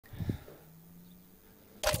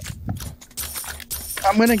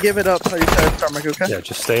I'm gonna give it up. So you said tarmac, okay? Yeah,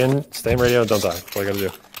 just stay in radio and don't die. That's all you gotta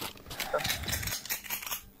do.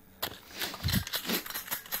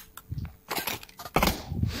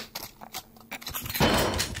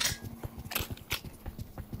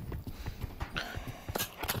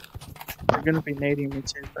 They're gonna be nading me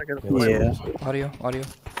too. So I gotta Audio.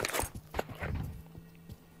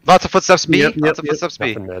 Lots of footsteps B. Yep, Lots of footsteps B.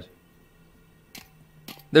 Nothing mid.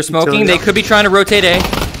 They're smoking. They could be trying to rotate A.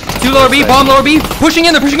 2 lower B. Bomb lower B. Pushing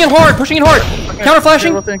in. They're pushing in hard. Okay. Counter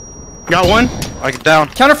flashing. Got one. I get down.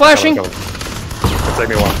 Counter flashing. It'll take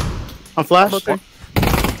me a while. I'm flash. Okay.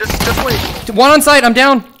 Just wait. 1 on site. I'm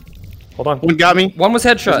down. Hold on. One got me. 1 was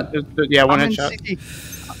headshot. Yeah, one I'm in headshot.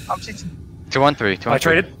 CT. I'm CT. 2 on 3. 2 on I 3.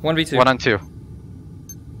 traded. 1v2. 1 on 2.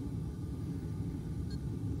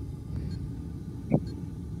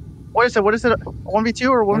 What is it? 1v2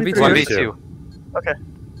 or 1v3? 1v2. Okay.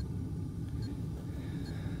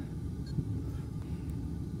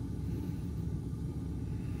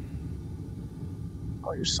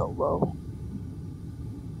 Oh, you're so low.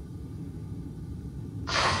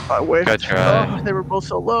 I wish. Good try. Oh, they were both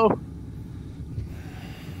so low.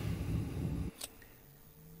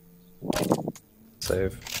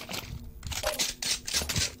 Save.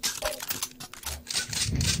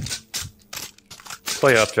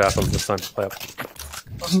 Play up, Japham, this time. Play up.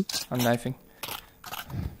 I'm knifing. Do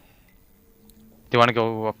you want to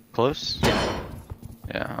go up close?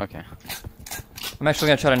 Yeah, okay. I'm actually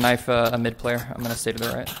gonna try to knife a mid player. I'm gonna stay to the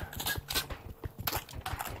right.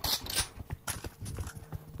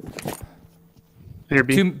 Here,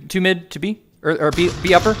 B. Two mid to B or B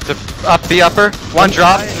upper. Up, B upper. One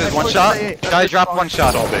drop. One pushed shot. A. Guy dropped one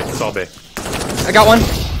shot. It's all B. I got one.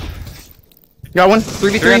 Got one.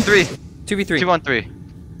 3v3. 3 on 3. 2v3. 2 on 3.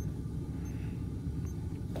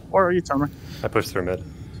 Where are you, Tarmac? I pushed through mid.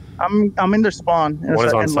 I'm in their spawn. One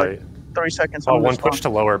is on site. 3 seconds. Oh, I'm in their one spawn. pushed to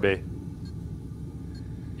lower B.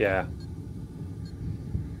 Yeah.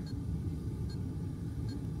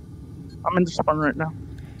 I'm in the spawn right now.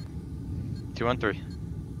 2 on 3.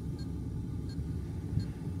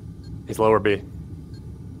 He's lower B.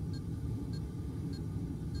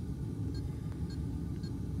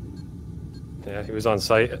 Yeah, he was on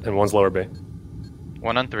site, and one's lower B.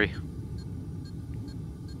 1 on 3.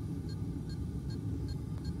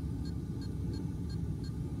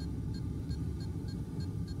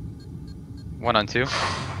 One on 2.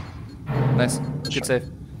 Nice. Good save.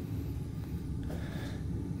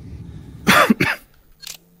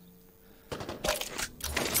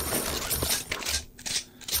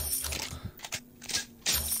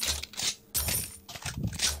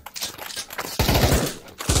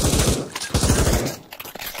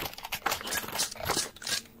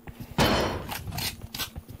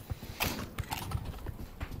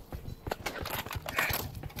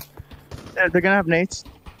 They're gonna have nades.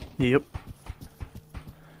 Yep.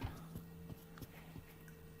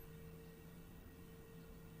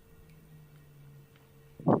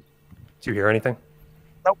 Do you hear anything?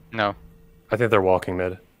 No. I think they're walking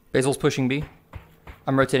mid. Basil's pushing B.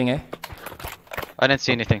 I'm rotating A. I didn't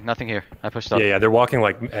see anything. Nothing here. I pushed up. Yeah, they're walking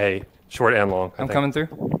like A, short and long. I I'm think. coming through.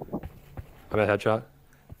 I'm at headshot.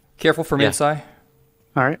 Careful for Yeah. mid side.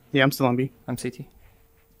 All right. Yeah, I'm still on B. I'm CT.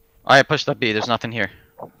 I pushed up B. There's nothing here.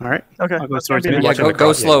 All right. Okay. I'll go that's towards gonna be mid. Yeah, watching go the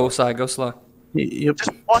cross, slow, side. Go slow. Yep.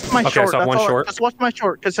 Just watch my Okay, short. so That's one all. short. Just watch my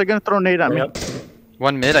short, because they're gonna throw nade at me. Yep.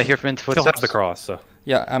 1 mid. I hear from Still footsteps. have the cross, so.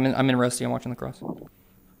 Yeah, I'm in Rusty. I'm watching the cross.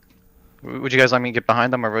 Would you guys like me to get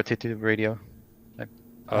behind them or rotate to the radio?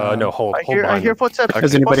 No, hold. I hold hear behind them. footsteps.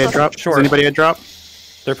 Has anybody a drop? Sure. Has anybody a drop?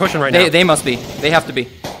 They're pushing right now. They must be. They have to be.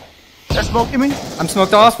 They're smoking me. I'm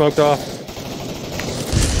smoked off. Smoked off.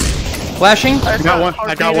 Flashing. I got one.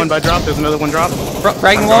 I got one by drop. There's another one drop.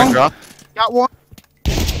 Fragging long. Drop. Got one.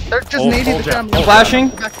 They're just Hold- nading hold the Jeff. damn. Hold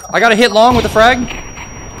Flashing. I got a hit long with the frag.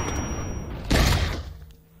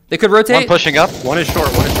 They could One rotate. pushing up. One is short,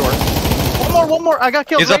 one is short. One more. I got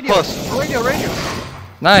killed. He's up radio. close. Radio.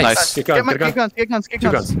 Nice. Nice. Get guns, Get get a gun. guns.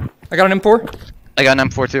 Two guns. I got an M4. I got an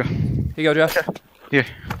M4 too. Here you go, Josh. Here.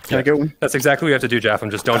 Can I get one? That's exactly what you have to do,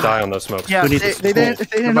 Japham. Just don't die on those smokes. Yeah, Who they needs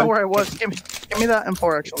didn't know where I was. Give me that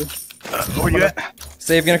M4 actually. Where you at?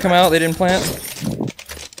 Save gonna come out. They didn't plant.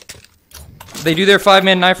 They do their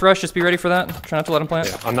 5-man knife rush. Just be ready for that. Try not to let them plant.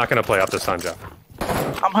 Yeah, I'm not going to play up this time, Jeff.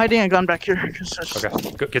 I'm hiding a gun back here.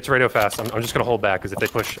 Okay, get to radio fast. I'm just going to hold back, because if they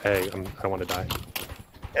push A, I don't want to die.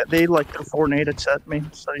 Yeah, they like threw 4 nades at me,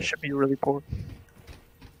 so you should be really poor.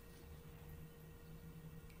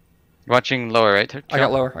 Watching lower, right? I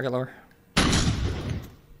got lower.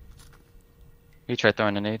 You tried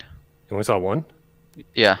throwing a nade. You only saw one?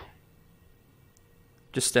 Yeah.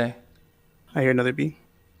 Just stay. I hear another B.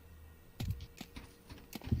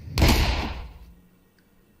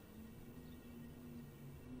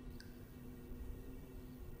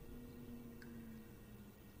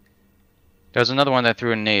 There's another one that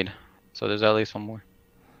threw a nade, so there's at least one more.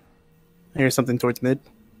 I hear something towards mid.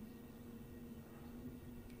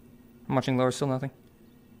 I'm watching lower, still nothing.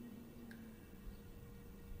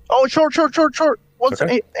 Oh, short. One's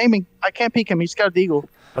Okay. aiming. I can't peek him. He's got a deagle.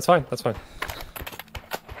 That's fine. That's fine.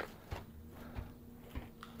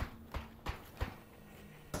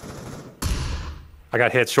 I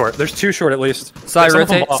got hit short. There's 2 short at least. Side Some of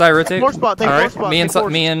them rotate. off. Side rotate. Floor spot. They All floor right. spot. Me they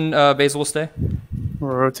floor and Basil will stay.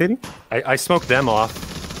 We're rotating. I smoked them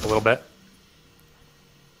off a little bit.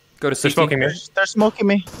 Go to CT. They're smoking me. They're smoking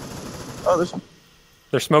me. Oh, there's one.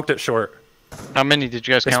 They're smoked at short. How many did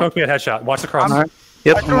you guys They count? smoked me at headshot. Watch the cross. All right.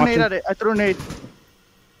 Yep. I threw I'm a nade watching. at it. I threw a nade.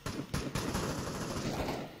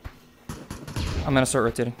 I'm gonna start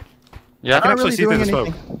rotating. Yeah. I can Not actually really see through the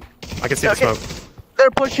doing smoke. I can see Okay. the smoke.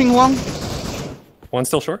 They're pushing long. One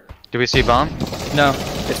still short? Do we see bomb? No.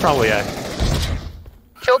 It's probably A.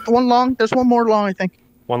 Killed one long. There's one more long, I think.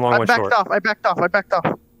 One long, I one backed short. off. I backed off.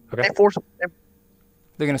 Okay. They forced.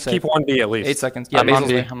 They're gonna save. Keep 1 B at least. 8 seconds. Yeah, I'm on Basil's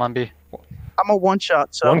B. there. I'm on B. I'm a one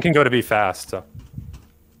shot. So One can go to B fast, so.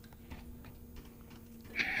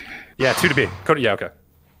 Yeah, 2 to B. Go to, yeah, okay.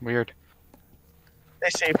 Weird. they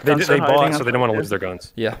saved. They guns are bought, hiding so on they don't want to top. lose their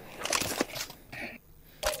guns. Yeah.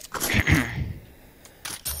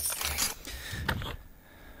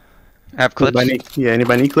 I have clips.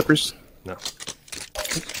 Anybody need clippers? No.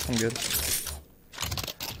 I'm good.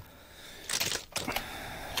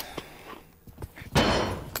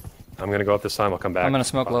 I'm gonna go up this time. I'll come back. I'm gonna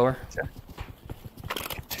smoke lower.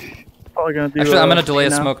 Probably gonna do. Actually, I'm gonna delay a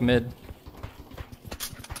now. smoke mid.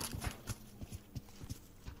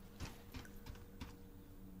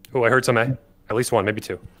 Oh, I heard some A. At least 1, maybe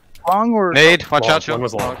 2. Long or Nade. Watch Long. out, Joe. One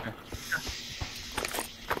was long. Oh, okay.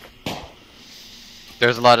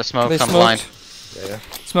 There's a lot of smoke. They I'm smoked. blind. Yeah.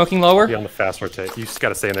 Smoking lower. Be on the fast rotate. You just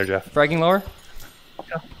gotta stay in there, Jeff. Fragging lower.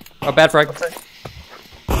 Yeah. Oh, bad frag.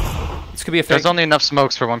 This could be a fake. There's only enough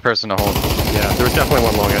smokes for one person to hold. Yeah, there was definitely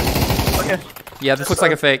one long A. Okay. Yeah, this looks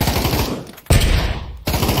like a fake.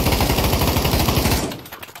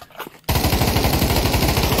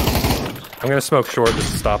 I'm gonna smoke short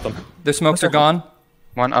just to stop them. Their smokes are gone.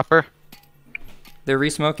 One upper. They're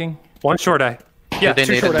re-smoking. 1 short A. Yeah, they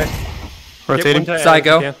 2 need short it. A. Rotating. Get one to A Side if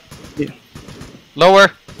you go. can. Lower.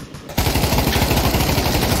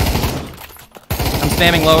 I'm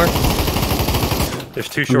spamming lower. There's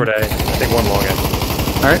 2 short A. I think 1 long A.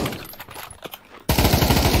 All right.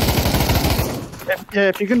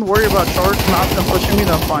 If you can worry about charge, not them pushing me,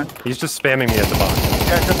 then I'm fine. He's just spamming me at the box.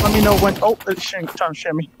 Yeah, just let me know when. Oh, they're trying to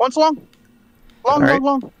shimmy. One's long. Long, All right.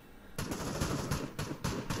 long.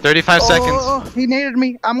 35 seconds. Oh, he naded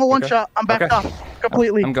me. I'm a one Okay. shot. I'm backed Okay. off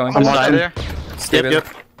completely. I'm going. a I'm one side shot. there. Stay Yep. busy. Yep.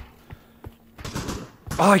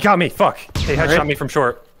 Oh, he got me. Fuck. He headshot right. me from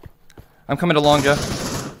short. I'm coming to long, Joe.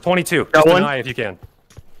 22. Got Just one. deny if you can.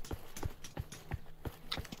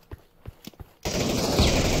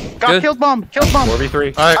 Got Good. killed bomb. Killed bomb.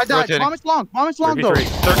 4v3. All right, I died. rotating. Bomb is long. Bomb is long though. 4v3.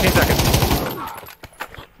 13 seconds.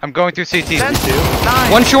 I'm going through CT. 10, 2.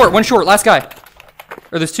 9. One short. Last guy.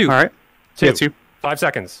 Or there's 2. All right. 2. Yeah, 2. 5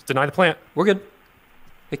 seconds. Deny the plant. We're good.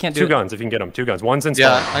 They can't do 2 it. guns if you can get them. 2 guns. One's in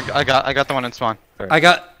spawn. Yeah, I got the one in spawn. I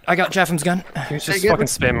got Jaffam's gun. He was just Hey, fucking get-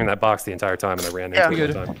 spamming that box the entire time and I ran Yeah. into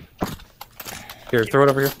it one time. Here, throw it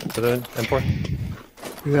over here to the M4.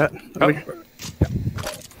 Do that. Oh.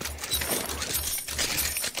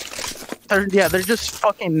 They're just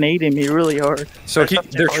fucking nading me really hard. So There's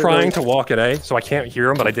they're nothing trying really- to walk at A, so I can't hear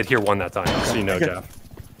them, but I did hear one that time, so you know, Jeff.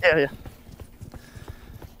 Yeah.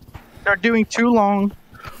 They're doing too long,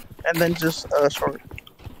 and then just short.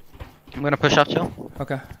 I'm gonna push out, Joe.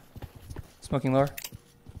 Okay. Smoking lower.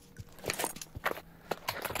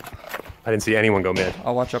 I didn't see anyone go mid.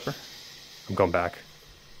 I'll watch upper. I'm going back.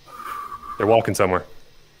 They're walking somewhere.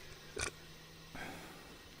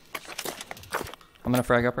 I'm gonna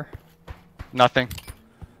frag upper. Nothing.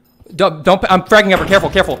 Don't. I'm fragging upper. Careful.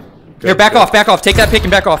 Here, Good, back good. off. Take that pick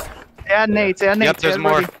and back off. Yeah, nades. Yeah, nades. Yep, there's yeah,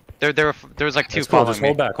 more. ready. There was like 2 It's cool. following Just me.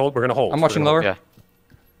 hold back. We're gonna hold. I'm We're watching gonna hold. lower.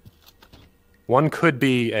 Yeah. One could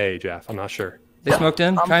be A, Jeff. I'm not sure. They smoked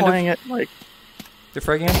in, I'm kind playing of. it like. They're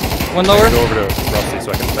fragging in. One lower. Go over to Rusty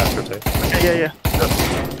so I can fast rotate. Yeah.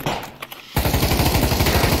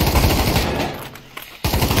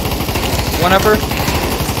 One upper.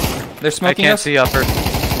 They're I smoking can't us. see upper.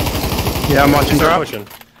 Yeah, I'm watching Start drop. pushing.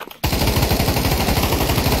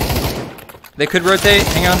 They could rotate.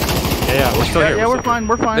 Hang on. Yeah, we're still here. Yeah, we're still fine.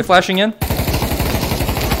 We're fine. They're flashing in.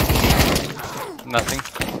 Nothing.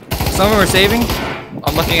 Some of them are saving.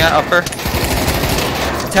 I'm looking at upper.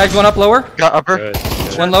 Tagged one up lower. Got upper. Good.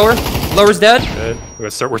 Good. One lower. Lower's dead. Good. We're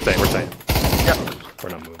staying. Yep. We're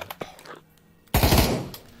not moving.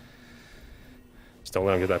 Just don't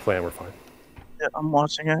let them get that plan. We're fine. Yeah, I'm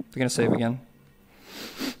watching it. They're gonna save again.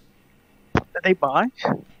 Did they buy?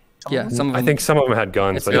 Yeah, some of them. I think some of them had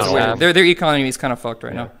guns. It's but not all. weird. Their economy is kind of fucked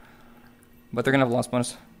right now. But they're gonna have lost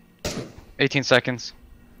bonus. 18 seconds.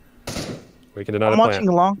 We can deny I'm the watching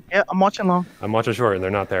plan. long. Yeah, I'm watching long. I'm watching short, and they're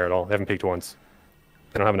not there at all. They haven't peeked once.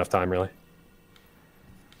 They don't have enough time, really.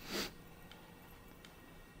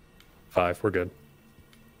 5. We're good.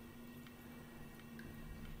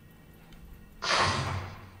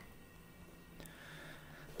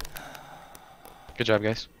 Good job,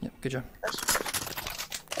 guys. Yeah, good job.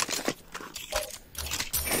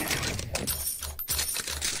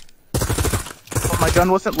 Oh, my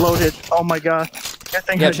gun wasn't loaded. Oh my god. That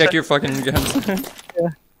thing Yeah, had check your fucking gun. Yeah.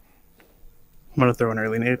 I'm gonna throw an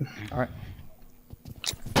early nade. All right.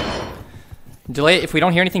 Delay it. If we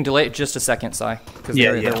don't hear anything, delay it just a second, Sai. Because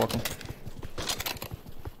Yeah, they're yeah. walking.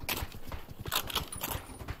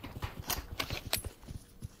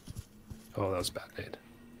 Oh, that was bad nade.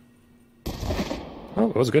 Oh,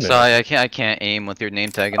 it was a good nade. Sorry, I can't aim with your name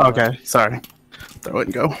tag. Okay, sorry. Throw it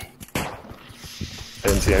and go. I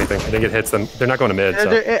didn't see anything. I didn't get hits. They're not going to mid. So.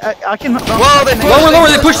 I can. Whoa, they Lower!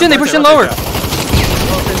 They pushed in. They pushed in lower.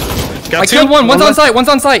 Got I two. killed one. One's on site. One's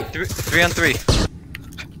on site. 3 on 3.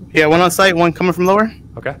 Yeah, one on site, one coming from lower.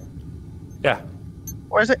 Okay. Yeah.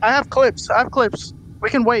 Where is it? I have clips. We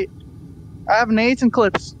can wait. I have nades and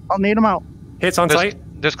clips. I'll nade them out. Hits on site.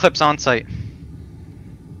 There's clips on site.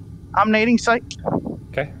 I'm nading site.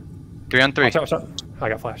 Okay. 3 on 3. Watch out, watch out. I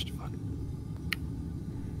got flashed. Fuck.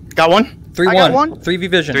 Got one. 3-1. one. 3v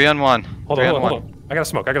vision. 3 on 1. Hold 3 on, on hold 1. on. I got to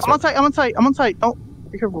smoke. I got to I'm on smoke. site. I'm on site.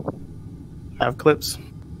 Don't be careful. I have clips.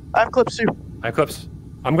 I have clips too. I have clips.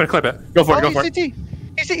 I'm going to clip it. Go for it, Oh, go for it. CT.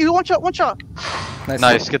 You one shot.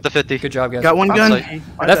 Nice, get the 50. Good job, guys. Got one I'm gun. site.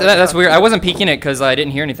 That's weird. I wasn't peeking it because I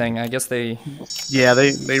didn't hear anything. I guess they. Yeah,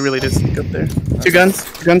 they really did sneak up there. Two guns.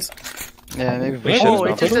 Yeah, maybe we Yeah, should Oh,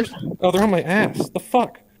 have it just gone. is. Oh, they're on my ass. The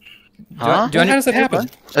fuck? Huh? Do I How does that happen?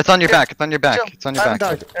 It's on your back. It's on your back. It's on your I back.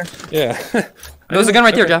 haven't died. There. Yeah. There's a gun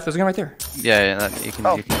right there, Jeff. There's a gun right there. Yeah, you can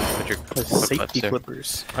put your clips Safety there.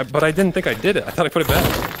 clippers. But I didn't think I did it. I thought I put it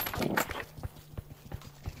back.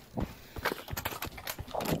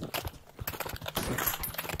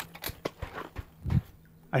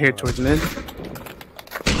 I hear it towards mid.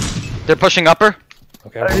 They're pushing upper.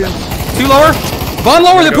 Okay. Two lower. Bomb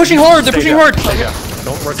lower. They're Go. pushing hard. They're Stay pushing down. hard. Stay down.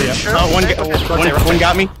 Don't rotate yet. One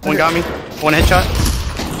got me. One got me. One headshot.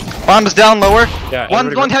 Bomb's down lower. Yeah, One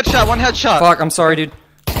everybody headshot. One headshot. Fuck. I'm sorry, dude.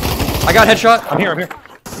 I got headshot. I'm here.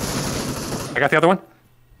 I got the other one.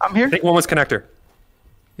 I'm here. I think one was connector.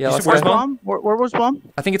 Yeah, let's Where's go. bomb? Where was bomb?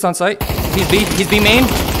 I think it's on site. He's B main.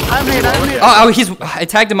 I'm made. I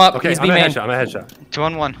tagged him up. Okay, He's I'm B a main. headshot. I'm a headshot. 2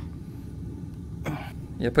 on 1.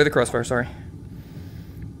 Yeah, play the crossfire. Sorry.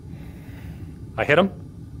 I hit him.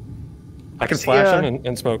 I can See, flash him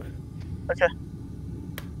and smoke. Okay.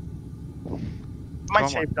 Might Come on.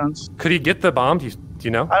 save guns. Could he get the bomb? Do you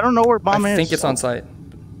know? I don't know where bomb I is. think it's on site.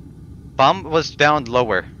 Bomb was down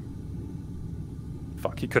lower.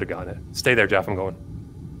 Fuck, he could have gotten it. Stay there, Jeff. I'm going.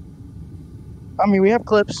 I mean, we have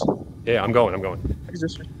clips. Yeah, I'm going.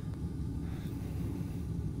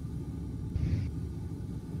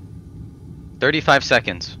 35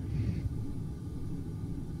 seconds.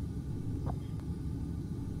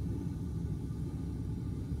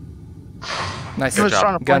 Nice. He was job.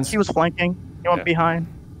 trying to flank. Guns. He was flanking. He went Yeah. behind.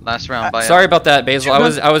 Last round. By Sorry about that, Basil.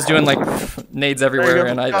 Two I was doing like nades everywhere, go.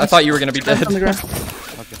 and I thought you were gonna be dead. On the ground.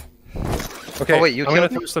 Okay. Oh, wait, you I'm gonna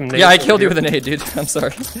killed throw some nades Yeah, I over killed you here. with a nade, dude. I'm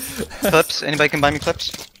sorry. clips. Anybody can buy me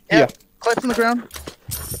clips? Yeah. Clips on the ground.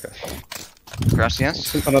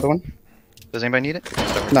 Gracias. Another one. Does anybody need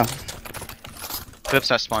it? No.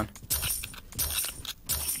 Clips at spawn.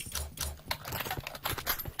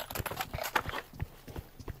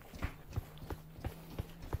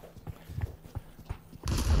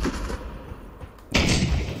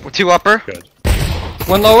 Two upper. Good.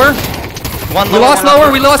 One lower. One We lower. lost one lower.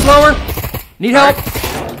 upper. We lost lower. Need help.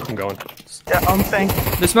 I'm going. Yeah, I'm saying.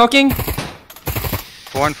 They're smoking.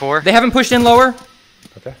 4 and 4. They haven't pushed in lower.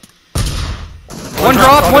 Okay. One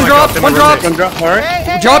drop. One drop. One drop. One drop. All right.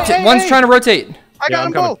 Hey, Dropped. hey, One's hey. trying to rotate. I got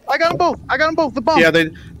I'm them both. I got them both. The bomb. Yeah,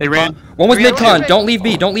 they ran. One was We mid have con. to- Don't leave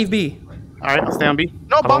B. Don't leave B. All right, I'll stay on B.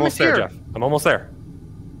 No, I'm bomb is almost there, here. Jeff. I'm almost there.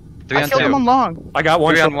 3 I on killed him on 2. long. I got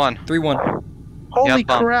one. 3 on 1. 3-1. Holy Yeah,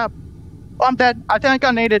 bomb. crap. Oh, I'm dead. I think I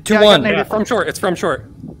got naded. 2-1. Yeah, I got Yeah, naded. from short. It's from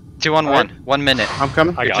short. 2 on 1. 1 minute. I'm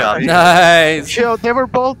coming. I Good got job. it. Nice. Chill. They were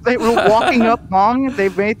walking up long. They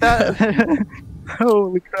made that.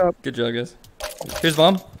 Holy crap. Good job, guys. Here's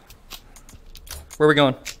bomb. Where are we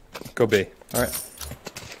going? Go B. All right.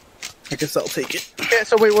 I guess I'll take it. Okay,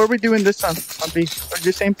 so wait, what are we doing this time? On B? Or do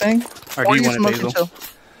the same thing? Or do you want it, smoke Basil? and chill?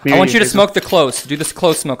 I want you to smoke the close. Do this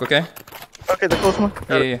close smoke, okay? Okay, the close one?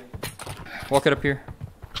 Yeah. Walk it up here.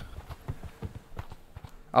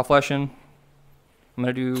 I'll flash in. I'm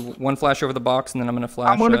gonna do one flash over the box, and then I'm gonna flash.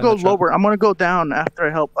 I'm gonna go headshot. lower. I'm gonna go down after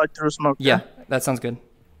I help through smoke. Yeah, that sounds good.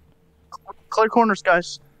 Clear corners,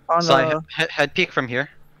 guys. On So head peek from here.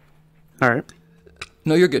 Alright.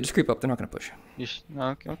 No, you're good. Just creep up. They're not gonna push.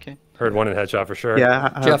 Okay. Heard one in headshot for sure. Yeah,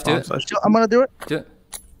 I Jeff, have do bomb it. flash. I'm gonna do it. Do it.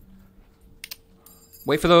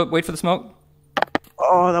 Wait for the smoke.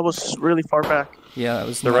 Oh, that was really far back. Yeah, that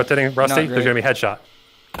was. They're rotating. Rusty, not there's great. gonna be headshot.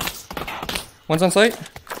 One's on site.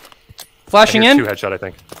 Flashing I hear in. two headshot, I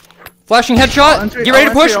think. Flashing I'll headshot. enter- Get ready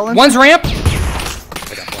to I'll push. enter, I'll enter. One's ramp.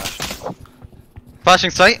 I got flashed. Flashing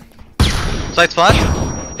sight. Sight's flash.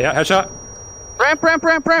 Yeah, headshot. Ramp, ramp,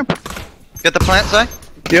 ramp, ramp. Get the plant, Sai.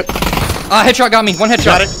 Yep. Headshot got me. One headshot.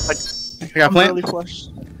 Got it. I got I'm plant. really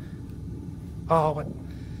flushed. Oh, what?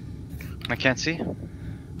 I can't see.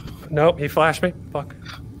 Nope, he flashed me. Fuck.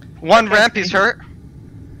 One ramp, he's hurt.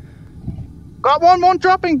 Got one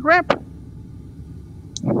dropping. Ramp.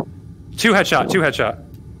 Two headshot.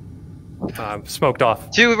 Smoked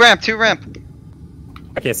off. Two ramp.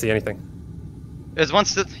 I can't see anything. There's one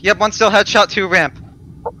still. Yep, one still headshot, two ramp.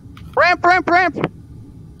 Ramp.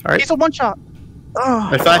 Alright. He's a one shot. Oh,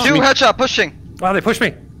 I flashed Two me. headshot pushing. Wow, they pushed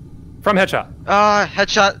me. From headshot.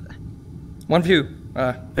 Headshot. One view.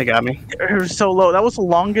 They got me. they're so low. That was the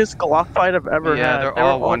longest Glock fight I've ever Yeah, had. they're They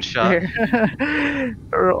all were one shot.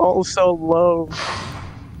 They're all so low.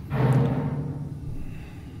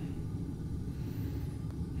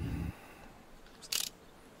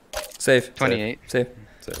 Safe. 28. Safe.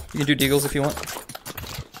 You can do deagles if you want.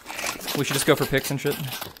 We should just go for picks and shit.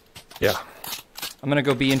 Yeah. I'm gonna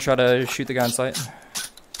go B and try to shoot the guy on sight.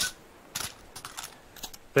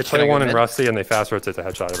 They Can I play go one in mid? Rusty and they fast rotate the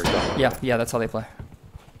headshot every time. Yeah, that's how they play.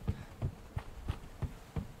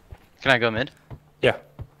 Can I go mid? Yeah.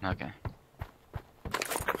 Okay.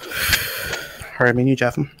 Alright, me and you,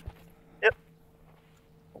 Jeff. Let's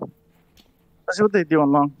see what they do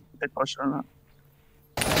on long. If they push or not.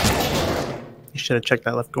 You should have checked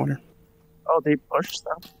that left corner. Oh, they push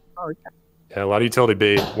stuff. Oh, okay. Yeah, a lot of utility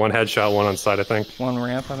B. One headshot, one on site, I think. One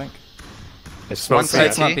ramp, I think. They smoked One the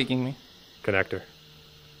Sight's CT. not peeking me. connector.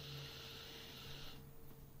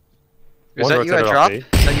 Is One that you at rotated off drop? B. Is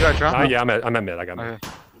that you at drop? Yeah, I'm at mid. I got mid. Okay.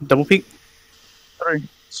 Double peek. 3,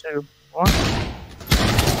 2, 1.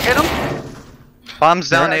 Hit him. Bombs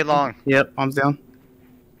down, Yeah. A long. Yep, bombs down.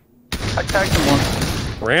 I tagged him one.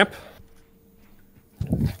 Ramp.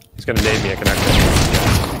 He's gonna name me a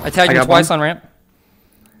connector. I tagged I him got twice one. on ramp.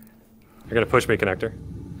 You're gonna push me connector.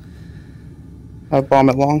 I have bomb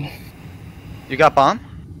at long. You got bomb?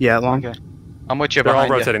 Yeah, at long. Okay. I'm with you They're all behind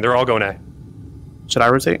you. rotating. They're all going A. Should I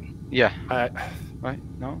rotate? Yeah. Right?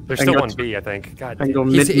 No? There's I still can go one to- B, I think. God I can damn. go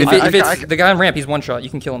If, mid. if, mid if it's I- the guy on ramp, he's one shot. You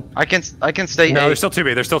can kill him. I can stay No, A. there's still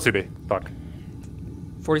 2B. There's still 2B. Fuck.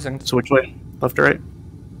 40 seconds. So which way? Left or right?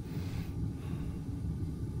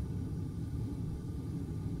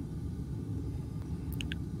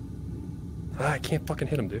 I can't fucking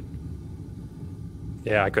hit him, dude.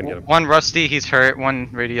 Yeah, I couldn't get him. One rusty, he's hurt. One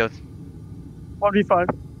radio. 1v5.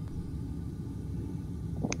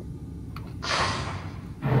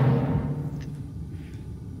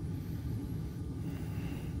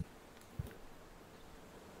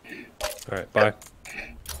 Alright, bye.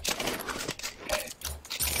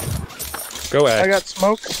 Go A. I got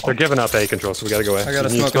smoke. They're giving up A control, so we gotta go A. I got a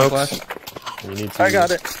You need smoke and a smokes? flash. You need to... I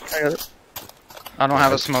got it. I got it. I don't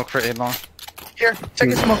have a smoke for A long. Here, take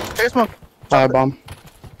a smoke. Take a smoke. Bomb.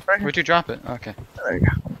 Right here. Where'd you drop it? Okay. There you go.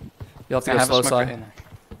 You'll have to I go have slow a smoke for side.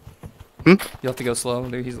 A long. You'll have to go slow,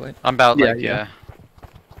 dude. He's late. I'm about Yeah, like, yeah.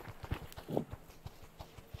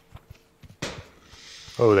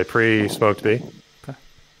 Oh, they pre-smoked B. Okay.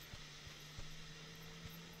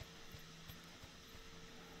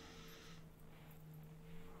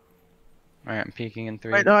 Alright, I'm peeking in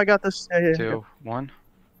 3, Wait, no, I got this. Yeah, yeah. 2, 1.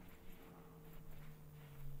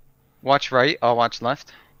 Watch right, I'll watch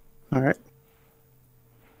left. Alright.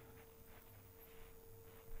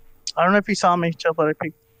 I don't know if he saw me, chill, but I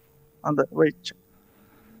peeked on the. Wait.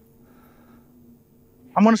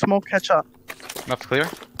 I'm gonna smoke headshot. Left clear.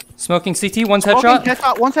 Smoking CT, one's Smoking headshot.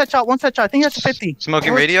 headshot. One's headshot. One's headshot. I think that's a 50.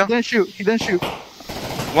 Smoking radio. He didn't shoot. He didn't shoot.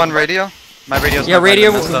 One radio. My radio's Yeah, not better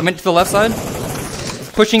radio than this went to the left side.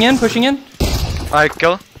 Pushing in, pushing in. stuff. Alright,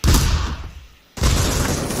 kill.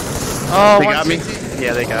 Oh, They one got me. CT.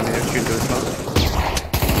 Yeah, they got me. They're shooting through the smoke.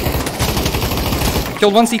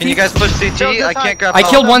 Killed one CT. Can you guys push CT? Kill this I side. can't grab I all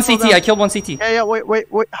killed of one Hold CT. on. I killed one CT. Yeah, yeah. Wait.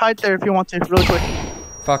 Hide there if you want to, really quick.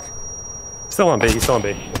 Fuck. Still on B. He's still on B.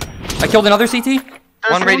 I killed another CT. There's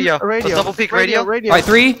One radio. A radio. Let's double peek radio. All right,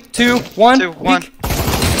 3, 2, 1. 2, 1. Peek.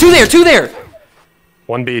 Two there.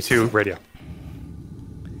 1 B, 2 radio.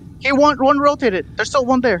 He one rotated. There's still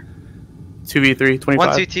one there. 2v3, 25.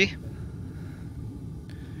 1 CT.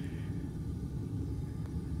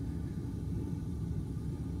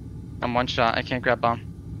 I'm one shot. I can't grab bomb.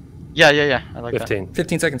 Yeah. I like 15.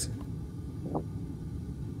 15 seconds.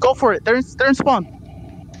 Go for it. They're in spawn.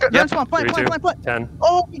 They're in Yep. spawn. Plant. 10.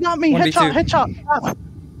 Oh, he got me. 1v2. Headshot. Ah.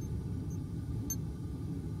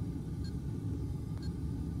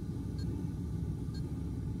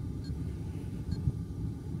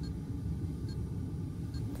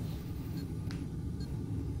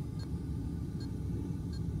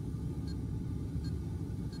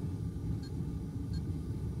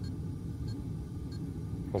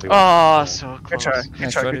 that. Oh, so Good close. try.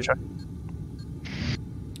 Nice try, Good dude. try.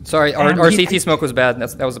 Sorry, our CT smoke was bad.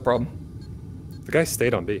 That was the problem. The guy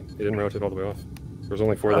stayed on B. He didn't rotate all the way off. There was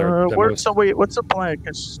only 4 there. So wait, what's the plan?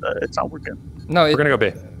 Because it's not working. No, We're gonna go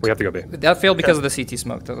B. We have to go B. that failed because of the CT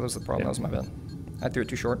smoke. That was the problem. That was my bad. I threw it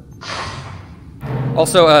too short.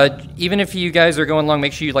 Also, even if you guys are going long,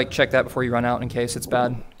 make sure you like check that before you run out in case it's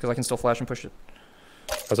bad, because I can still flash and push it.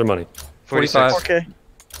 How's our money? 45. Okay.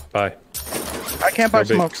 Bye. I can't buy Go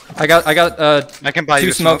big. smokes. I got I can buy 2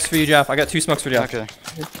 you smokes for you, Jeff. I got 2 smokes for Jeff. Okay.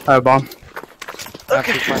 I have bomb.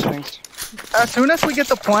 Okay. As soon as we get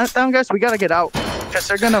the plant down, guys, we gotta get out. Because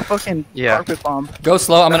they're gonna fucking carpet bomb. Go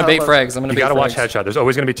slow. I'm gonna bait Help frags. I'm gonna You bait gotta watch frags. headshot. There's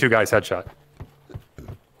always gonna be 2 guys headshot.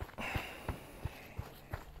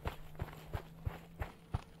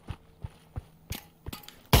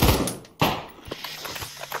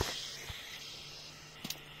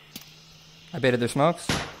 I baited their smokes.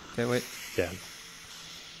 Okay, wait. Yeah.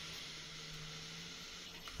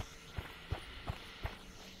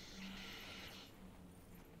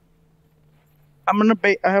 I'm gonna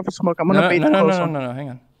bait. I have a smoke. I'm gonna bait the close one. No, hang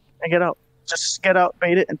on. And get out. Just get out,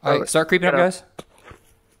 bait it, and throw All right, it. start creeping up, Get out. guys.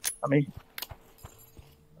 On me.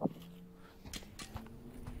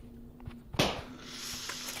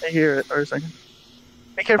 I hear it for a second.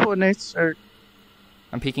 Be careful with nades. Or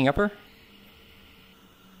I'm peeking upper.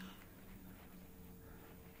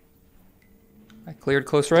 I cleared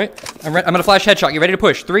close right. I'm gonna flash headshot. You ready to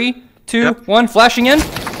push? 3, 2, 1. Flashing in.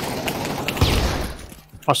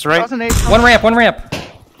 Watch the right. 1 ramp. 1 ramp.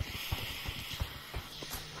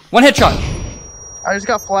 1 headshot. I just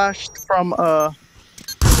got flashed from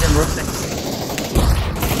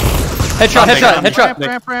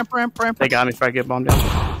Headshot. Ramp. They got me if I get bombed down.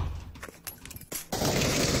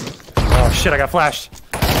 Oh shit! I got flashed.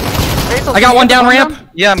 I got 1 down ramp.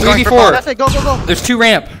 Yeah, I'm 3v4. going for bomb. That's it. Go. There's 2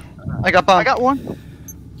 ramp. I got bomb. I got one.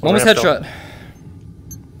 One was ramp headshot.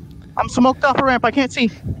 I'm smoked off a ramp. I can't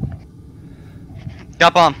see.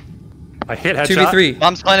 Got bomb. I hit headshot. 2v3.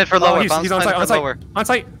 Bomb's planted for lower. Oh, he's on site. On site. On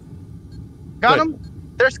site. Got Good.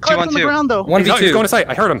 him. There's clips on the 2-1-2. ground though. 1v2. He's going to site.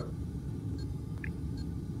 I heard him.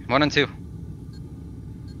 1 and 2.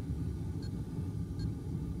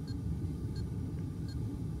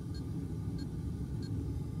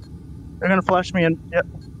 They're gonna flash me in. Yep.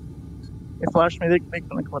 They flashed me. They're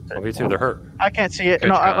gonna clip it. 1v2. They're hurt. I can't see it. Good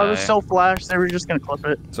No, I was try. so flashed. They were just gonna clip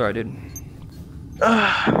it. Sorry, dude.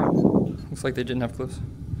 Looks like they didn't have clips.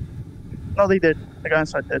 No, they did. The guy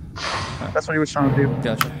inside did. That's what he was trying to do.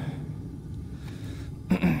 Gotcha.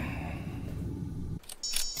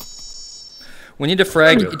 We need to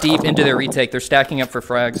frag deep into their retake. They're stacking up for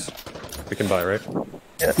frags. We can buy, right?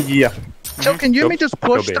 Yeah. So can you Go- me just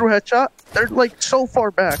go push big. through headshot? They're like so far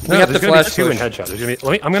back. We have to there's gonna be flash 2 in push. headshot. There's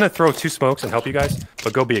gonna be, I'm gonna throw 2 smokes and help you guys,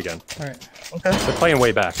 but go B again. All right. Okay. They're playing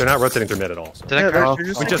way back. They're not rotating through mid at all. So. Did I Yeah, crash? they're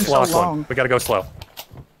just We taking just so lost long. one. We gotta go slow.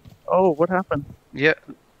 Oh, what happened? Yeah.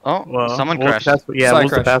 Oh, Well, someone what's crashed. the password? Yeah, Side what's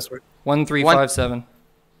the crash. password? 1357.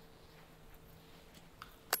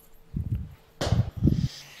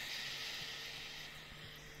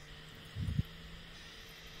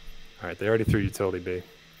 All right, they already threw utility B.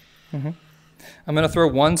 I'm gonna throw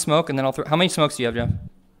 1 smoke and then I'll throw. How many smokes do you have, Jeff?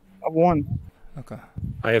 I won. Okay.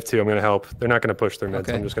 I have 2. I'm gonna help. They're not gonna push their mids.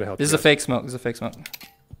 Okay. I'm just gonna help. This is you a guys. fake smoke. This is a fake smoke.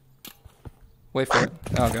 Wait for it.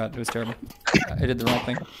 Oh god, it was terrible. I did the wrong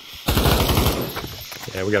thing.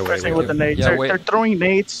 Yeah, we gotta wait. Pressing with the nades. Yeah, they're, wait. they're throwing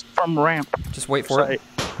nades from ramp. Just wait for it.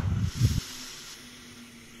 Site.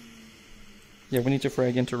 Yeah, we need to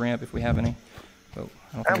frag into ramp if we have any. Oh,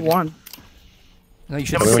 I don't I think we- won. No, you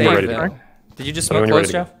should Tell me when you're save ready to it. go. Did you just Tell me smoke when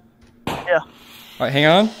you're close, ready to Jeff? Yeah. All right, hang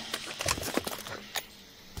on.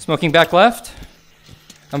 Smoking back left.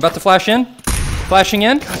 I'm about to flash in. Flashing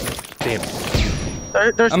in. Damn.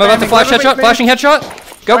 They're I'm about to spamming. flash Wait, headshot. wait. Flashing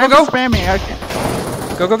headshot. Go, go, Ramp is go. Spamming. I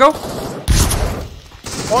can't. Go, go, go.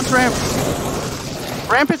 One's ramp.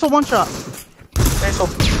 Ramp is a one shot. Basil.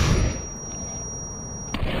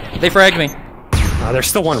 They fragged me. There's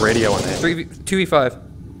still one radio on it. 2v5.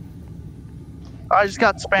 I just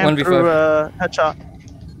got spammed 1v5. through headshot.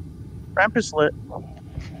 Ramp is lit.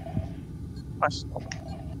 Nice.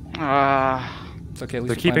 It's okay. At least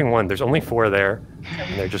They're keeping one. There's only 4 there,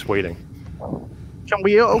 and they're just waiting. Can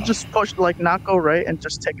we all just push, like, not go right and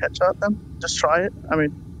just take headshot then? Just try it? I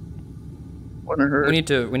mean, wouldn't hurt. We need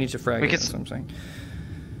to frag it, that's what I'm saying.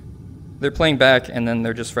 They're playing back, and then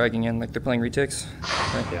they're just fragging in, like they're playing retakes.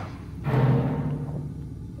 Right? Yeah.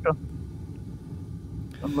 Go.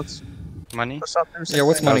 Let's Money? stop there. Yeah,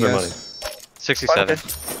 what's money, How's their guys? 67.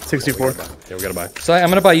 64. Yeah, we gotta buy. So I'm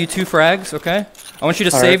gonna buy you 2 frags, okay? I want you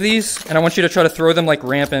to save these, and I want you to try to throw them like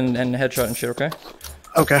ramp and headshot and shit, okay?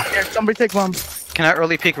 Okay. Here, somebody take bomb. Can I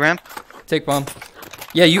early peek ramp? Take bomb.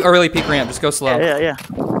 Yeah, you early peek ramp. Just go slow. Yeah.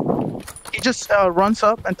 He just runs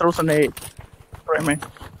up and throws a nade. Right, man.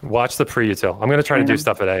 Watch the pre-util. I'm gonna try to do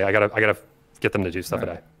stuff at A. I gotta get them to do stuff at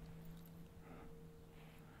A.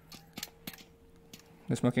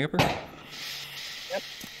 They're smoking upper. Yep.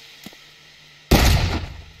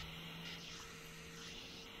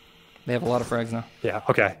 They have a lot of frags now. Yeah.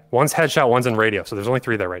 Okay. One's headshot. One's in radio. So there's only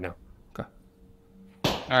 3 there right now. Okay.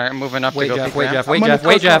 Alright, I'm moving up Wait, to go Jeff. peek Wait, ramp. Jeff. Wait, Jeff.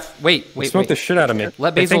 Wait, Jeff. Wait. Smoke the shit out of me.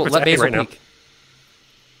 Let They think Basil. it's Let A Basil right now. peek.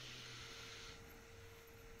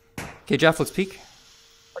 Okay, Jeff. Let's peek.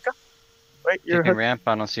 Okay. Wait, you're Peeking ramp,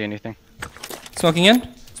 I don't see anything. Smoking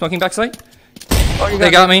in. Smoking backside. Oh, you They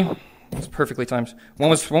got me. It's perfectly timed. One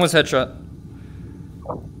was headshot.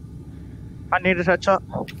 I needed headshot.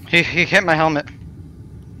 He hit my helmet.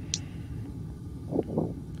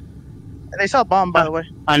 They saw bomb, by the way.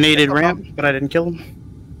 I needed ramp, but I didn't kill him.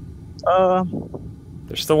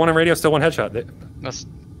 There's still one in radio. Still one headshot. That's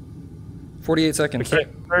 48 We seconds.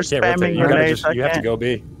 can't They're rotate. spamming You gotta grenades. just. You have to go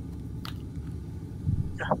B.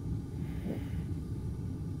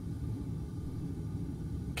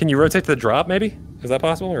 Can you rotate to the drop? Maybe. Is that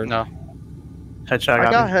possible or no. Headshot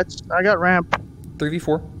I got me. I got ramp.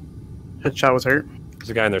 3v4. Headshot was hurt. There's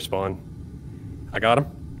a guy in their spawn. I got him.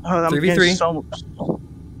 Oh, I'm 3v3. getting so...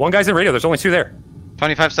 One guy's in radio. There's only 2 there.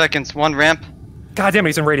 25 seconds, 1 ramp. God damn it,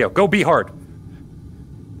 he's in radio. Go B hard.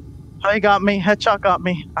 Oh, he got me. Headshot got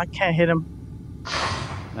me. I can't hit him.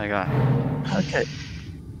 I got. Okay.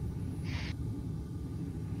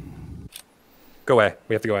 Go away.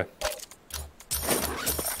 We have to go away.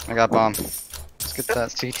 I got bomb. Let's get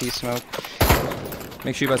that CT smoke.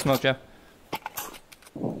 Make sure you buy smoke, Jeff.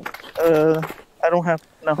 I don't have...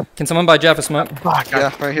 No. Can someone buy Jeff a smoke?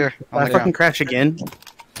 Yeah, right here. On I the fucking ground. crash again.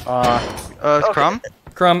 Crumb?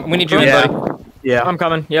 Crumb, we need you in, Yeah. buddy. Yeah. I'm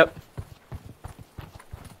coming. Yep.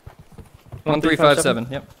 1357.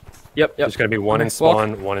 Yep. There's gonna be one in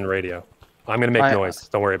spawn, one in radio. I'm gonna make noise.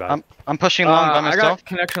 Don't worry about it. I'm pushing long by I myself. got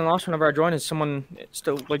connection lost whenever I join. Is someone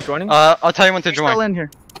still like joining? I'll tell you when to He's still join. in here.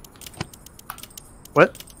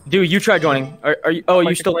 What? Dude, you try joining. Are you? Oh,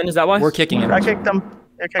 you still in? Is that why? We're kicking him. I kicked him.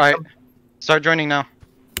 I kicked Alright. him. Start joining now.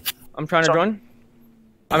 I'm trying to join.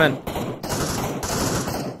 I'm in.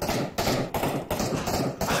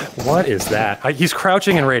 What is that? He's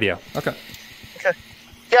crouching in radio. Okay. Okay.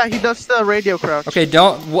 Yeah, he does the radio crouch. Okay,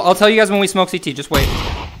 I'll tell you guys when we smoke CT. Just wait.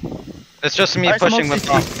 It's just me I pushing smoke with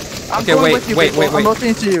CT. bomb. I'm Okay, going wait, with you, wait, people. wait. I'm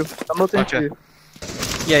rotating to you. I'm rotating to Okay. you.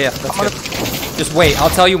 Yeah, that's good. Just wait. I'll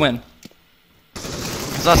tell you when.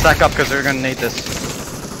 Let's not stack up because they're gonna need this.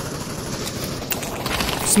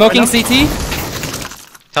 Smoking CT.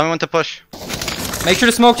 Tell me when to push. Make sure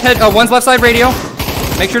to smoke head. One's left side radio.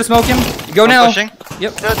 Make sure to smoke him. Go now. Pushing.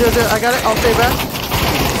 Yep. Dude, I got it. I'll stay back.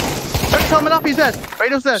 Hey, coming up. He's dead.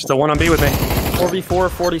 Radio's dead. Still one on B with me. 4v4,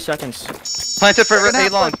 40 seconds. Plant it for They're gonna A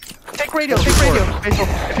have long. fun. Take radio. Take radio. Basil,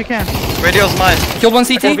 if you can. Radio's mine. Killed one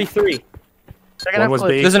CT. 4v3. They're gonna One was have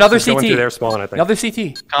B. There's another He's going CT. through their spawn, I think. Another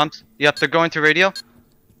CT. Comms. Yep, they're going to radio.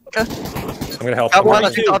 Okay. I'm gonna help. That one, him.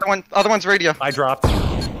 I think the other one's radio. I dropped.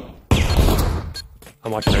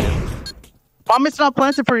 I'm watching radio. Bomb is not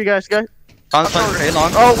planted for you guys. Bomb's planted for A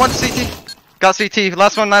long. Oh, one CT. Got CT.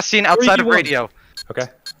 Last seen outside of 3v1. radio. Okay.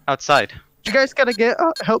 Outside. You guys gotta get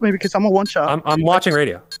help me because I'm a one shot. I'm watching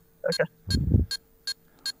radio. Okay.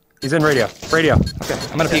 He's in radio. Radio. Okay.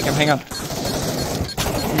 I'm gonna peek him. Hang on.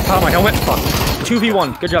 You caught my helmet. Fuck.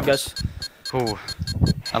 2v1. Good job, guys. Ooh.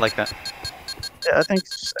 I like that. Yeah, I think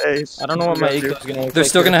I don't know what my eco is gonna look They're like.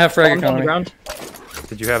 still gonna have frag On the economy. ground.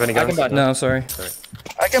 Did you have any I guns? can buy. No, sorry.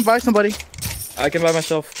 I can buy somebody. I can buy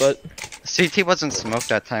myself, but CT wasn't smoked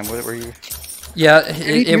that time. What were you? Yeah,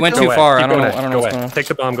 it went Go too away. far. Keep I don't know. going. I don't know Go what's away. going on. Take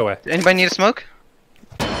the bomb. Go away. Anybody need a smoke?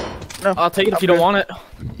 I'll take it if you don't want it.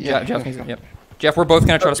 Yeah, Jeff. Yep. Jeff, we're both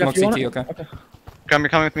gonna try to Jeff, smoke you want CT. it? Okay. Come, you're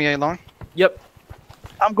coming with me A long. Yep.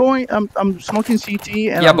 I'm smoking CT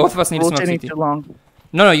and Yeah, I'm both of us need to smoke rotating CT. too long.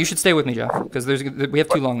 No, you should stay with me, Jeff, because we have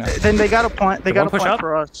too long now. Then they got a plant. They Did got one a push plant up?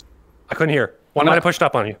 for us. I couldn't hear. One not- might have pushed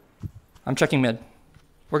up on you. I'm checking mid.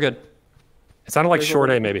 We're good. It sounded like short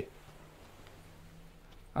A, maybe.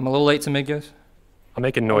 I'm a little late to mid, guys. I'm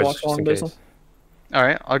making noise walk just along in basin. case.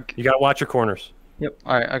 Alright, You gotta watch your corners.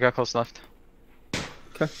 alright, I got close left.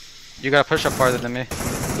 Okay. You gotta push up farther than me.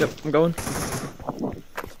 Yep, I'm going.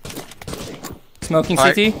 Smoking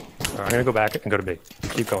Alright. CT. All right, I'm gonna go back and go to B.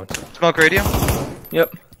 Keep going. Smoke radio.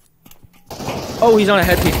 Yep. Oh, he's on a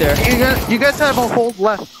head peak there. You guys have a hold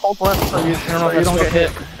left so you, I don't know if you I don't get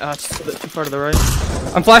hit. It's a bit too far to the right.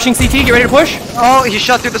 I'm flashing CT. Get ready to push. Oh, he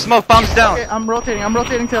shot through the smoke. Bombs down. Okay, I'm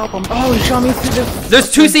rotating to help him. Oh, he shot me through the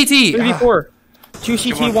There's 2 CT. 3v4. 2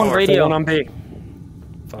 CT, 1 One radio. on B.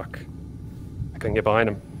 Fuck. I couldn't get behind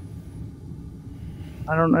him.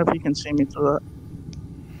 I don't know if you can see me through that.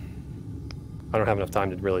 I don't have enough time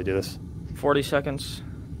to really do this. 40 seconds.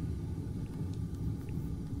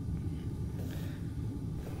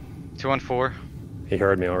 214. He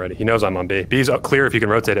heard me already. He knows I'm on B. B's up clear if you can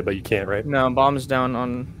rotate it, but you can't, right? No, bomb's down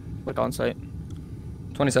on, like, on site.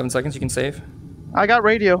 27 seconds. You can save. I got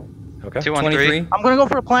radio. Okay. 213. 23. I'm gonna go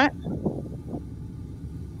for a plant.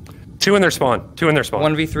 2 in their spawn. 2 in their spawn.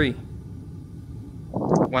 1v3.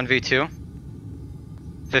 1v2.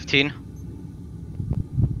 15.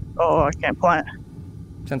 Oh, I can't plant.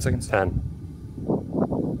 10 seconds. 10.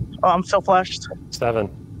 Oh, I'm still flashed.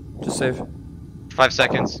 7. Just save. 5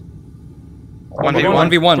 seconds. 1v1.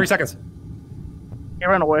 1v1. 3 seconds. He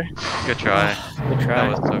ran away. Good try. Good That try.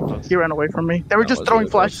 was so close. He ran away from me. They were That just was throwing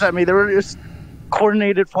really close. flashes at me. They were just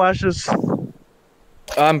coordinated flashes.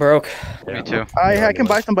 I'm broke. Me too. I can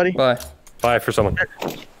buy somebody. Bye. 5 for someone.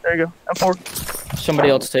 There you go. M4. Somebody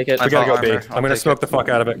else take it. I We gotta go bought B. armor. I'll I'm gonna take smoke it. the fuck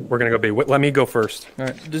out of it. We're gonna go B. Let me go first. All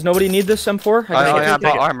right. Does nobody need this M4? I I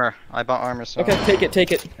bought armor. I bought armor. So. Okay, take it,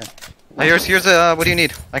 take it. Here's a. What do you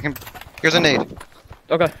need? Here's a nade.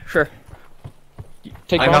 Okay, sure.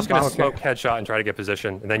 Take I'm bomb. just gonna smoke headshot and try to get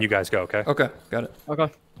position, and then you guys go, okay? Okay. Got it. Okay.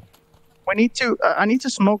 We need to. I need to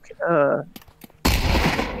smoke.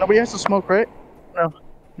 Nobody has to smoke, right? No.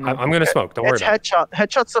 I'm gonna smoke. Don't worry It's about it. headshot.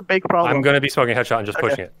 Headshot's a big problem. I'm gonna be smoking headshot and just Okay.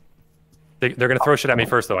 pushing it. They're gonna throw shit at me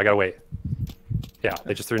first, though. I gotta wait. Yeah,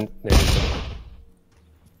 they just threw nades.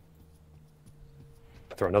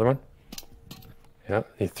 Throw another one. Yeah,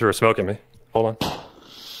 he threw a smoke at me. Hold on.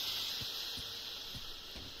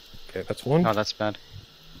 Okay, that's 1. Oh, that's bad.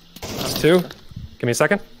 That's 2. Give me a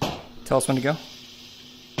second. Tell us when to go.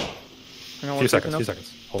 Few seconds.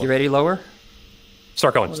 Hold You on. ready, lower?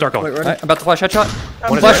 Start going. Start going. All right. About to flash headshot.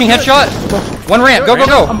 I'm Flashing there. headshot. 1 ramp. Go,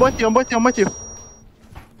 go, I'm go. with you. I'm with you. I'm with you.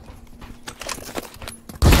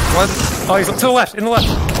 Oh, he's to the left. In the left.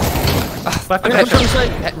 Left and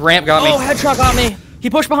headshot. Ramp got Oh, me. headshot got me. He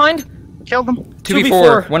pushed behind. Killed him.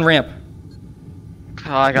 2v4. 1 ramp.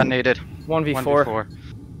 Oh, I got naded. 1v4.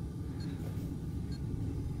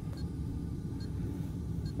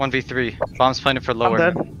 1v3. Bombs planted for I'm lower.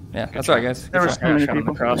 dead. Yeah, that's all right, guys. There was Good too try. many Shot him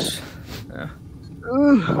people. across.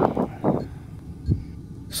 Ugh.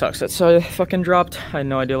 Sucks that so fucking dropped. I had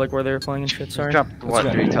no idea like where they were playing and shit. Sorry. Dropped what,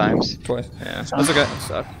 okay. 3 times? Twice. Yeah. That's okay.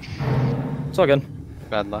 Suck. It's all good.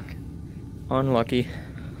 Bad luck. Unlucky.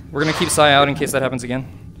 We're gonna keep Psy out in case that happens again.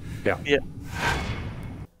 Yeah. Yeah.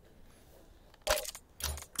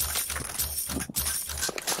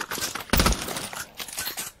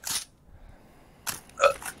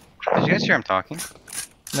 Did you guys hear him talking?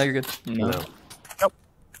 No, you're good. No. No. Nope.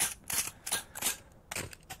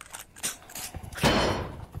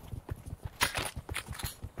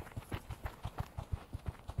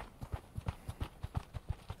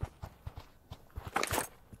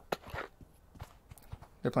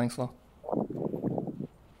 They're playing slow.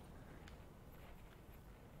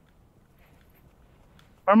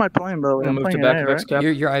 Where am I playing, bro? I'm I'm gonna move to playing back A, of right? X cap.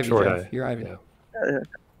 You're Ivy, Short Jeff. eye. You're Ivy. Yeah. Yeah.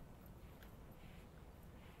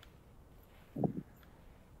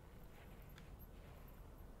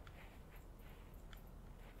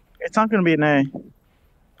 It's not gonna be an A.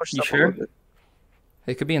 Push You up a sure? little bit.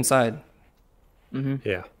 It could be inside. Mm-hmm.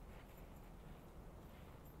 Yeah.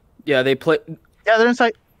 Yeah, they play. Yeah, they're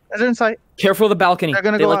inside. They're inside. Careful of the balcony. They're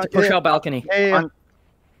gonna They go like out, to push yeah. out balcony. Yeah, yeah,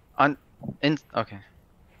 yeah. Okay.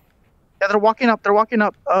 Yeah, they're walking up. They're walking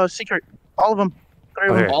up. Secret. All of them. 3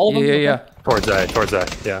 of them. Okay. All of them. Yeah, Okay. yeah, Towards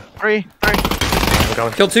that. Yeah. 3. I'm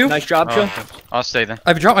going. yeah. Kill 2. Nice job, Joe. Oh, I'll stay then.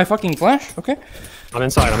 I've dropped my fucking flash. Okay. I'm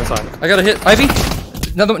inside. I got to hit Ivy.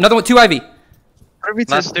 Another one. 2 Ivy.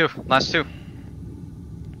 3v2. Last two.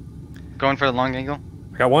 Going for the long angle.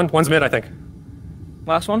 I got 1. 1's mid, I think.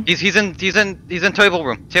 Last one. He's in table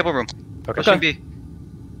room. Okay. Pushing B.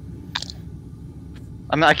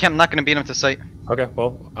 I'm not gonna beat him to sight. Okay,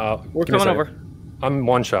 well, We're give me a coming second. over. I'm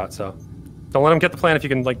one shot, so don't let him get the plan if you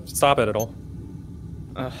can like stop it at all.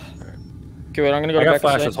 Okay, wait, I'm gonna go I got back to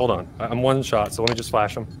flashes. sight. Hold on, I'm one shot, so let me just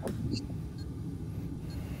flash him.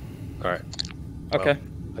 All right. Okay.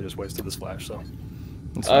 Well, I just wasted this flash, so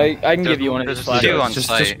I can give you one of these There's flashes. two on just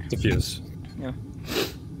site. diffuse. Yeah.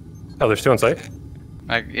 Oh, there's 2 on site.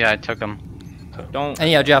 Yeah, I took him. Don't. And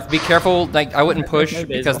yeah, Jeff, be careful. Like, I wouldn't push No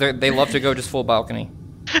because they love to go just full balcony.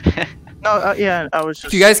 No, yeah, I was just.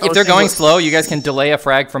 If you guys, I if was they're saying going what- slow, you guys can delay a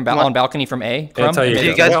frag from on balcony from A. I'll Crumb, tell you. and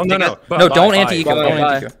you go. guys- Well, no, you no. No, don't Bye. anti-eco. Bye. Don't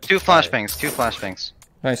Bye. anti-eco. 2 flashbangs. 2 flashbangs.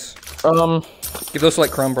 Nice. Give Give those to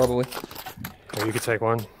like Crumb probably. Oh, you could take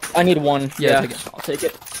one. I need one. Yeah, Yeah, take it. I'll take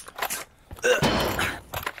it.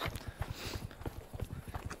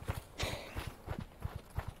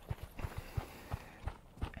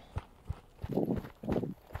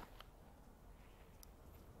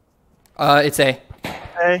 It's A.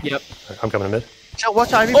 Hey, Yep. I'm coming in mid. Joe,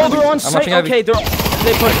 watch Ivy. Oh, they're on site. watching Ivy. Okay, they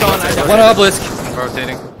pushed on. I got One it. obelisk.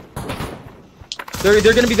 Rotating.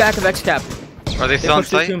 They're gonna be back of X cap. Are they They still on pushed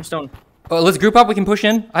through site? Tombstone. Let's group up. We can push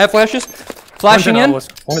in. I have flashes. Flashing in.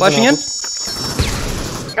 obelisk. One's Flashing in.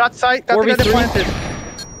 Got sight. Got the guy that 4v3. planted.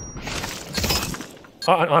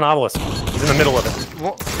 On obelisk. He's in the middle of it.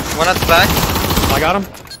 One at the back. I got him.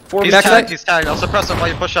 He's back tagged. side. He's tagged. I'll suppress him while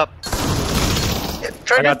you push up. I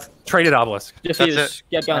Traded. got traded obelisk. Just That's use. it.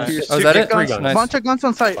 Get guns. Oh, is that it? Three guns. Nice. Bunch of guns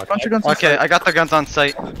on site. Bunch of guns on Okay, site. I got the guns on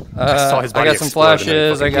site. saw his I body got some explode and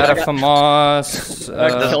then flashes. I fucking got a killed. FAMAS. I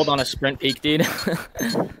got killed on a sprint peak, dude.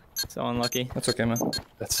 So unlucky. That's okay, man.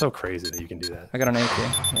 That's so crazy that you can do that. I got an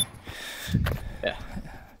AK. Yeah.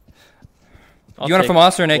 You want a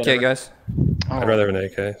FAMAS or an AK, whatever. guys? I'd rather have an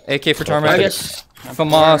AK. AK for I Tarmac. guess.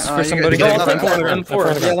 FAMAS for you somebody. got- No, you I'll got take another one. one.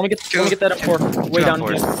 M4. Yeah, let me get that M4. Way down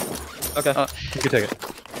M4s. here. Okay, You can take it.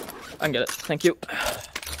 I can get it. Thank you.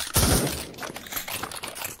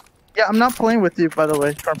 Yeah, I'm not playing with you, by the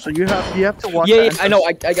way, Carm. So you have to watch. Yeah, that. I know.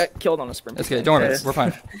 I got killed on a sprint. That's good. Don't worry. We're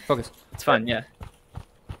fine. Focus. It's fine. Yeah.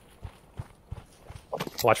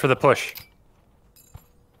 Watch for the push.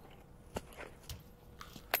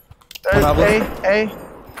 A,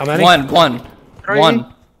 How many? One. Three.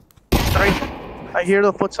 3. I hear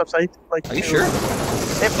the footsteps. Like. Are you 2. sure?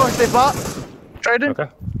 They pushed. They bought. Traded. Okay.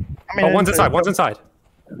 I mean, Oh, one's inside. One's inside.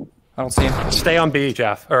 I don't see him. Stay on B,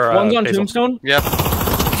 Jeff. Or, One's on Basil. Tombstone. Yep.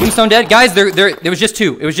 Tombstone dead. Guys, there was just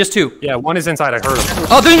 2. It was just 2. Yeah, one is inside. I heard him.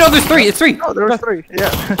 Oh, there's 3. It's 3. Oh, there was 3. Yeah.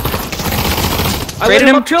 Traded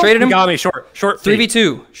him. Traded He him. got me short. Short.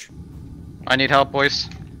 3v2. I need help, boys.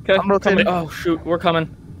 Okay. I'm rotating. Oh shoot, we're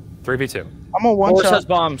coming. 3v2. I'm on one Horse shot. has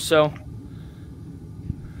bombs, so. One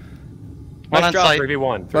Nice on job. site.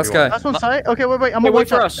 3v1. Last guy. Last one site. Okay, wait. I'm Hey, on one wait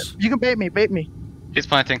for shot. us. You can bait me. He's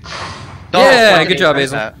planting. Yeah, fucking good job, hate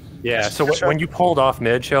Basil. that. Yeah, so Good shot. when you pulled off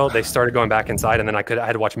mid, Chill, they started going back inside, and then I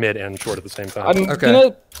had to watch mid and short at the same time. I'm Okay.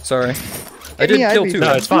 gonna. Sorry. I did Yeah, kill Ivy. 2.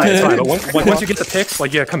 No, it's fine. It's fine. But once you get the picks,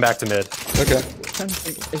 like, yeah, come back to mid. Okay.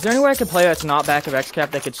 Is there any way I could play that's not back of X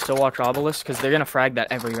cap that could still watch Obelisk? Because they're gonna frag that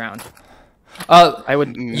every round. I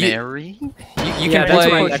would. Mary? You Yeah, can that's play.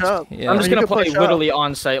 fine. Push up. Yeah. I'm just You gonna can play push up. literally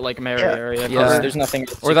on site like Mary Yeah. area. 'cause Yeah. There's nothing.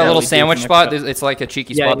 to Or that little do sandwich from spot. X cap. It's like a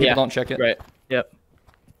cheeky Yeah, spot. yeah. People don't check it. Right. Yep.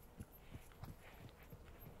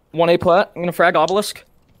 1A plat. I'm gonna frag Obelisk.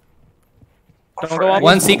 Don't go Obelisk.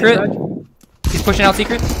 One secret. He's pushing out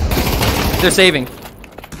secret. They're saving.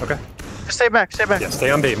 Okay. Just stay back. Stay back. Yeah, stay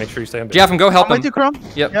on B. Make sure you stay on B. Jeff, go help I'm with him. you, Crumb.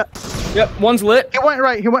 Yep. Yeah. Yep. One's lit. He went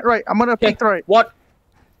right. I'm gonna Okay. peek the right. What?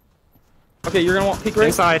 Okay, you're gonna want peek right.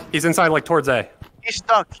 Inside. He's inside, like, towards A. He's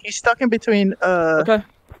stuck. He's stuck in between. Okay.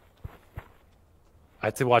 I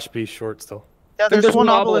had to watch B short still. Yeah, think there's one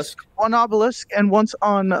obelisk. One obelisk, and one's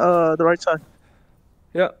on the right side.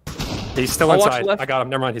 Yeah. He's still I'll watch inside. left. I got him.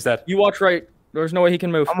 Never mind. He's dead. You watch right. There's no way he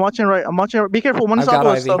can move. I'm watching right. Be careful. One is I've got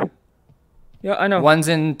obelisk, Ivy. though. Yeah, I know. One's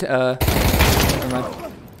in. Never mind.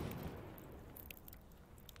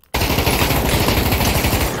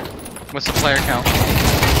 What's the player count?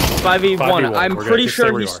 5v1. 5v1. I'm We're good. pretty Just stay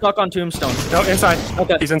sure where he's you are. stuck on Tombstone. No, inside.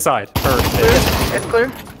 Okay. He's inside. It's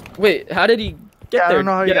clear. Wait, how did he get Yeah, I there? don't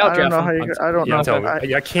know how Get you. out, I don't know Jeff. how you. I don't Yeah, know. I'm telling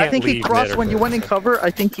you. I I can't think he leave crossed mid or when you clear. went in cover.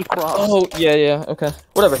 I think he crossed. Oh, yeah, okay.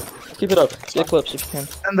 Whatever. Keep it up. Get clips if you can.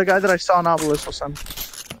 And the guy that I saw on obelisk was him.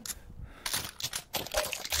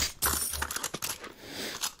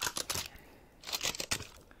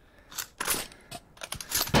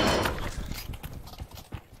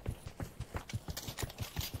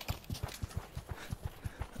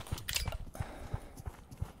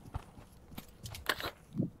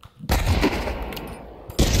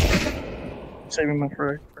 Saving my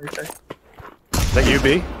for okay. Is that you,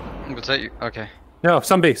 B? Was that you? Okay. No,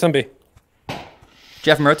 some B. Some B.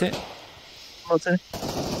 Jeff, rotate. Rotate.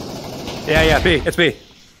 Yeah, B. It's B.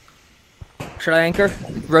 Should I anchor?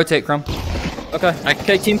 Rotate, Crumb. Okay.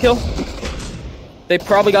 Okay, team kill. They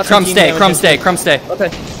probably got Crumb some stay, team Crumb damage. stay, Crumb stay. Okay.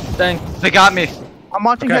 Dang. They got me. I'm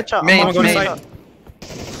watching headshot. Main, I'm watching main. headshot.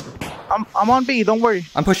 I'm on B. Don't worry.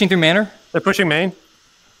 I'm pushing through Manor. They're pushing main.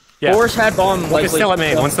 Yeah. Force had bomb. One's likely. still at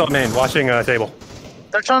main. One's still at main. Watching table.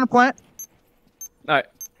 They're trying to plant. Alright,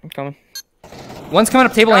 I'm coming. One's coming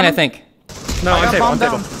up table lane, I think. No, I on got table. On bombed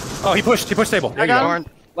table. down. Oh, he pushed. He pushed table. There I you got go. him.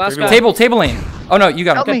 Last Three v guy. Table lane. Oh no, you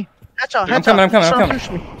got him. Help Okay. me. Headshot. Headshot. I'm coming, I'm coming, I'm Trying to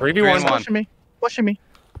coming. push me. 3v1. Pushing me. Pushing me.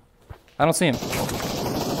 I don't see him.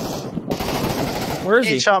 Where is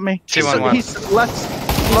He he? shot me. 2-1-1. He's left.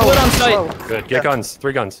 Split on sight. Slow. Good. Get guns.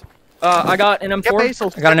 3 guns. I got an Get M4.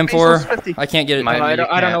 Basil. I got an Get Basil's M4. 50. I can't get it. My- I don't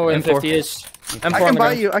know where M4. M50 is. M4 I on can the buy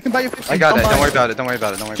ground. you. I can buy you 50. I got it. buy Don't worry it. about it. Don't worry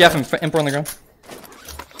about it. Don't worry Jeff, about it. M4 on the ground.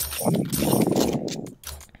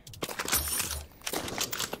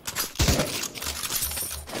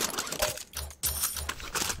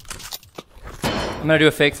 I'm gonna do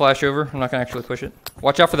a fake flash over. I'm not gonna actually push it.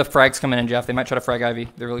 Watch out for the frags coming in, Jeff. They might try to frag Ivy.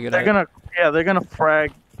 They're really good They're at gonna. Yeah, they're gonna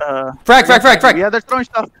frag. Frag, frag, frag, frag. Yeah, they're throwing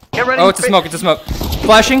stuff. Get ready. it. Oh, it's a smoke. It's a smoke.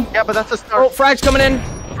 Flashing. Yeah, but that's a Oh, start. frag's coming in.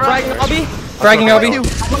 Fragging Obby. Fragging What Obi. do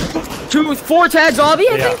I do? 4 tags Obby,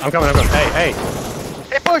 I Yeah, think. I'm coming. Hey.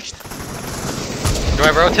 They pushed. Do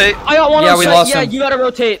I rotate? I got one Yeah, on we sight. lost Yeah, him. you gotta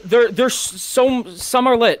rotate. There's some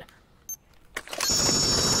are lit.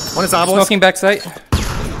 One is obelisk. Smoking back sight.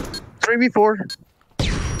 3v4.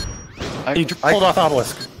 He pulled off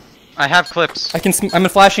obelisk. I have clips. I'm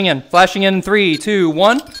flashing in. Flashing in 3, 2,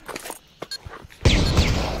 1.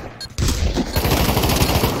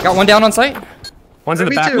 Got one down on sight. One's in the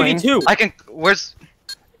Me back too. lane. 2. I can. Where's?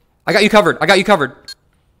 I got you covered. I got you covered.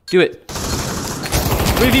 Do it.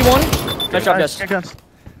 3v1. Nice job, Nice. guys. Get guns.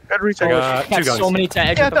 Good reach. I got Got 2 guns. so many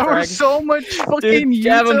tags Yeah, with the there frag. was so much fucking Dude,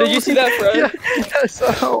 Gavin, did you util. see that frag? Yeah, yes.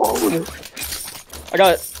 Oh. I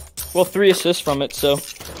got, 3 assists from it, so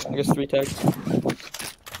I guess 3 tags.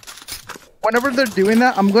 Whenever they're doing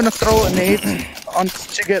that, I'm gonna throw a nade on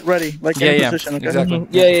to get ready, like Yeah, in yeah, position. Okay? exactly.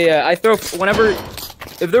 Yeah. I throw whenever,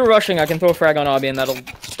 if they're rushing, I can throw a frag on Obby and that'll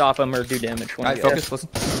stop them or do damage. When Alright, I get- focus. Listen.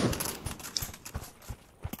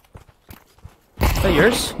 Is that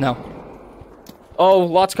yours? No. Oh,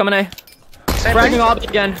 lots coming A. Same Fragging thing. Obby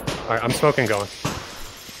again. Alright, I'm smoking going.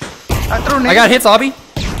 I threw nade. I got hits, Obby.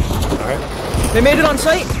 Alright. They made it on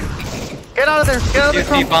site. Get out of there. Get out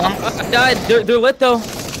of You the bomb? I died. They're lit though.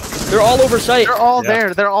 They're all over site. They're all Yeah.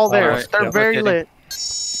 there. They're all there. Alright, They're yeah, very okay. lit.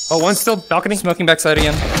 Oh, one's still balcony. Smoking backside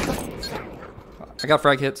again. I got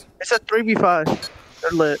frag hits. It's a 3v5.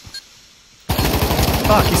 They're lit.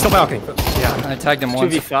 Fuck, he's still balcony. Yeah. I tagged him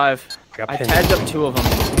once. 2v5. Got I pinned. tagged up 2 of them.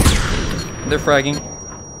 They're fragging.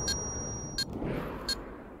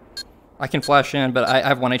 I can flash in, but I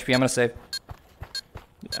have 1 HP. I'm gonna save.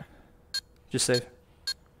 Yeah. Just save.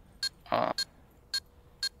 I'm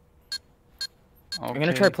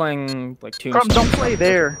gonna try playing like 2. Crumb, don't play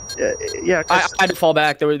there. Yeah. I 'cause had to fall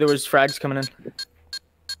back. There was frags coming in.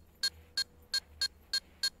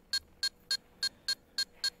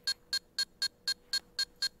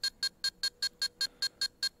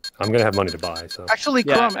 I'm gonna have money to buy, so. actually,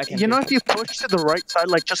 Yeah, Crumb, I can you know do if you push to the right side,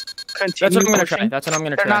 like just continue That's what I'm gonna pushing, try. That's what I'm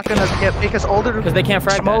gonna they're try. not gonna get because older 'Cause they can't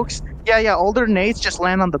frag that. smokes. Yeah, older nades just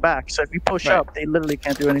land on the back. So if you push Right. up, they literally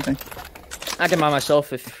can't do anything. I can buy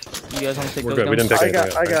myself if you guys want to take We're those good. We guns. didn't take I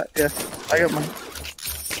anything. got, yeah, I got mine.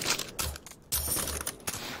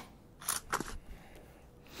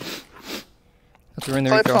 That's a ring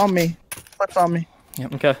there. Flips Throw. on me. Flips on me.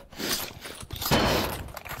 Okay.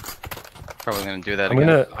 Probably gonna do that I'm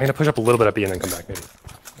again. gonna push up a little bit at B and then come back maybe.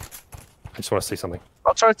 I just want to see something.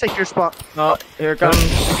 I'll try to take your spot. Oh, here it comes.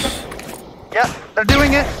 Yeah, they're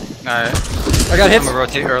doing it. Alright. I got I'm hits. gonna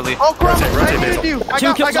rotate early. Oh, Crumb, Rotate, I rotate, needed Basil. you. I Two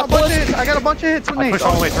got kills a bunch of bullet. hits. I got a bunch of hits with I nades. pushed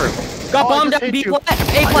all the way through. Got Oh, I bombed just at hit B you. plat.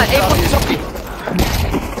 A plat.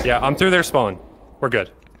 Sorry. Yeah, I'm through their spawn. We're good.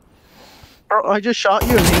 Bro, I just shot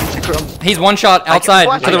you and hit you, Crumb. He's one shot outside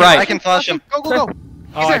flash to the him. right. I can flash him. Go, go, go.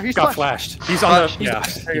 Oh, there, I he's got flashed. flashed. He's on the.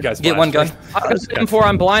 Flash. Yeah, you guys. Get one gun. I got M4.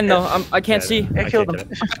 I'm blind though. I can't see. I killed him.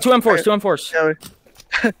 2 M4s. 2 M4s. Yeah,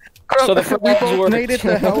 Crumb, So the we frags both work. naded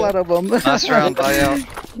the hell out of them. Last round, buyout.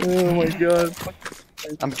 Oh my god.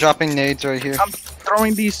 I'm dropping nades right here. I'm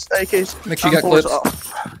throwing these AKs. Make sure you got M4s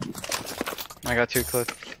clips. off. I got 2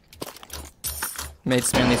 clips. Made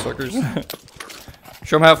spam these fuckers.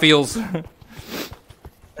 Show them how it feels. Yep.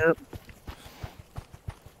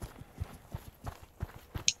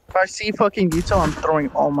 If I see fucking detail, I'm throwing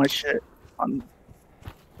all my shit on.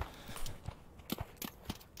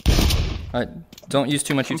 Alright, don't use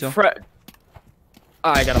too much util.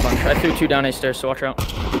 I got a bunch. I threw 2 down A stairs, so watch out.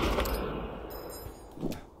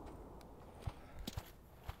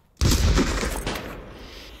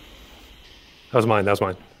 That was mine. That was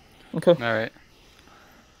mine. Okay. Alright.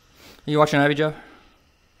 Are you watching Ivy, Joe?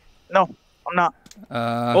 No, I'm not.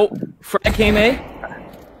 Oh, frag came A.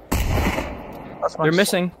 That's my They're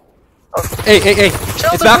missing. Hey!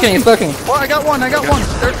 It's balcony, it's balcony. Well, I got one.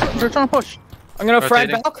 They're trying to push. I'm gonna frag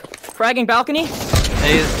Rotating. balk. Fragging balcony.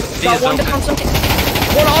 A is, B Got is one open. down.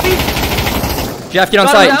 One obby. Jeff, get on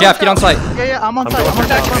Got site. him Jeff, get on site. Yeah, I'm on I'm site. going I'm on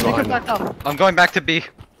back site. down. Make it back up. I'm going back to B.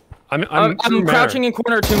 I'm through crouching in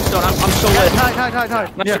corner of tombstone. I'm so lit.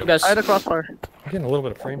 Hide. Nice job, guys. I had a crossfire. I'm getting a little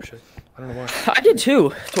bit of frame shit. I don't know why. I did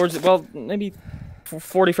too. Towards well, maybe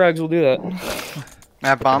 40 frags will do that.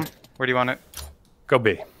 Map bomb. Where do you want it? Go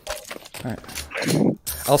B.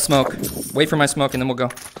 I'll smoke. Wait for my smoke and then we'll go.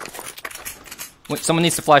 Wait, someone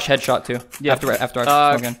needs to flash headshot too. Yeah. After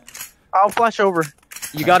I smoke in. I'll flash over.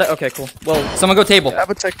 You got it. Okay, cool. Well, Someone go table. I have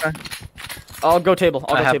a tech guy. I'll go table.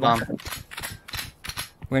 I'll I go have table. bomb.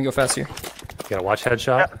 We're gonna go fast here. You gotta watch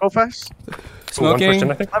headshot. Yeah, go fast. Ooh, one Smoking. pushed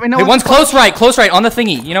in, I think. Let me know. Hey, when one's to close right on the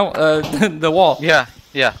thingy. You know, the wall. Yeah,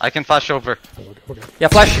 I can flash over. Yeah,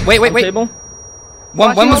 flash. Wait. Table.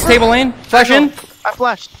 One Flashing was over? table lane. Flash in. I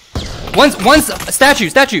flashed. One's statue.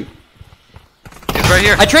 He's right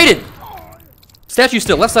here. I traded. Statue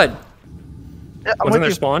still left side. Yeah, I'm One's in with there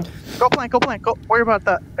you. spawned. Go plant. Go. Worry about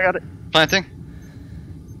that. I got it. Planting.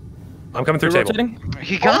 I'm coming through You're table. rotating.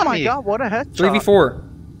 He got Oh my me. god, what a headshot. 3v4.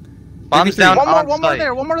 Bomb's 3v3. down One on more site.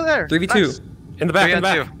 there. 3v2. Nice. In the back, 3 in the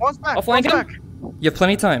and back. 2. One's back. I'll flank one's him. back. You have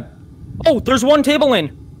plenty of time. Oh, there's one table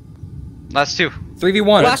lane. Last 2.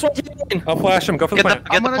 3v1. Last one table lane. I'll flash him. Go for the Get the plant.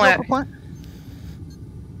 I'm get the gonna plant. go for plant.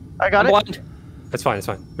 I got I'm it. blind. It's fine. It's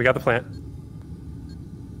fine. We got the plant.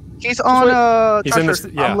 He's on He's in this.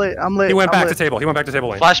 Treasure. Yeah. I'm late. He went I'm back late. to table. He went back to table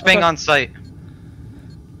lane. Flashbang on site.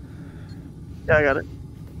 Yeah, I got it.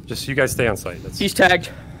 Just you guys stay on site. That's He's tagged.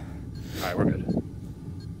 all right. We're good.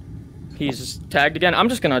 He's tagged again. I'm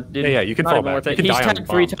just gonna. Yeah, you can not fall even back. worth You it. can He's die on tagged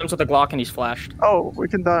the 3 bomb. times with a Glock and he's flashed. Oh, we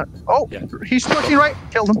can die. Oh, Yeah. he's pushing right.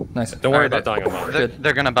 Killed him. Nice. Don't worry Alright, about dying on bomb.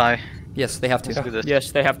 They're gonna buy. Yes, they have to. Let's do this.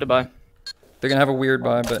 Yes, they have to buy. They're gonna have a weird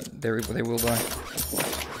buy, but they will buy.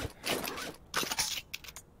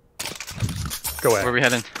 Go Where are ahead. we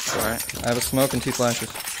heading? Alright. I have a smoke and 2 flashes.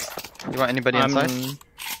 You want anybody inside?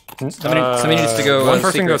 Somebody needs to go. One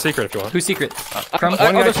person secret. can go secret if you want. Who's secret? Crumb? One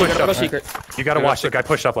I'll guy go secret. pushed I'll go up. secret. You gotta watch. The guy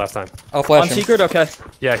pushed up last time. I'll flash On him. secret, okay.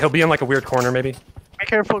 Yeah, he'll be in like a weird corner maybe. Be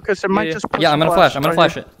careful, because there might yeah. just. Push Yeah, I'm gonna flash. I'm gonna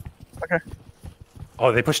flash it. Okay.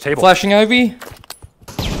 Oh, they pushed table. Flashing Ivy.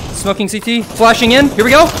 Smoking CT. Flashing in. Here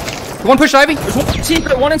we go. One pushed Ivy. There's one in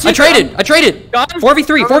secret. One in I secret. traded. Got him. 4v3.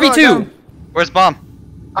 Go, go, go, 4v2. down. Where's bomb?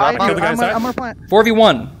 I'm kill the guy inside? gonna plant.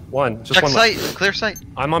 4v1. One. Just Check one. site. left. Clear site.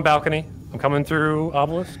 I'm on balcony. I'm coming through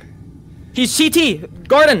obelisk. He's CT.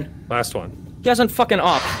 Garden. Last one. He hasn't fucking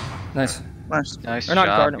off. Nice. Nice. Nice Or not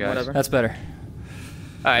job, garden, guys. whatever. That's better.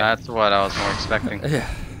 Alright. That's what I was more expecting. Yeah.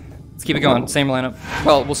 Let's keep it going. Same lineup.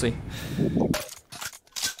 Well, we'll see.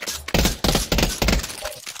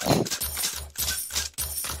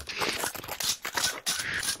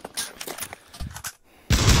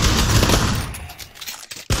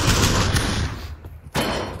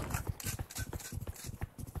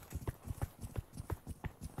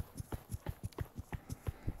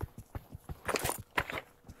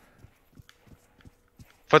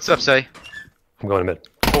 Footsteps A. I'm going to mid.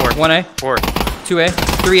 4. 1A, 4. 2A,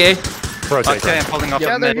 3A. Rotate. Okay, I'm pulling up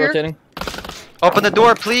Yeah, in they're mid. here. Rotating. Open the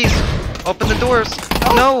door, please. Open the doors.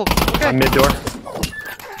 No. I'm mid door.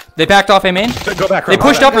 They backed off A main. Go back. They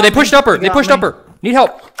pushed upper. They pushed upper. They got pushed me. upper. Need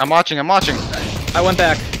help. I'm watching. I went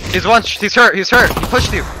back. He's hurt. He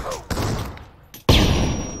pushed you.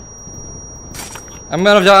 I'm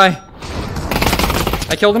gonna die.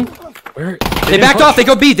 I killed him. Where? They backed off. They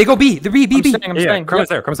go B. They go B. The B. I'm B. staying. I'm Yeah, staying. Crumb's Yep.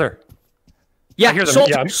 there. Crumb's there. Yeah, hear them.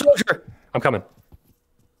 soldier. Yeah, Soldier. I'm coming.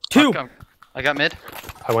 2. I got mid.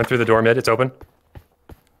 I went through the door mid. It's open.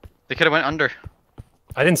 They could have went under.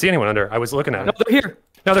 I didn't see anyone under. I was looking at No, it. they're here.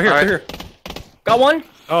 No, they're here. Alright. They're here. Got one.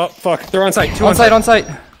 Oh, fuck. They're on site. Two On site. On site.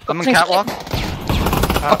 I'm in catwalk.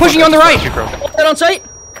 I'm pushing on the right. One on site.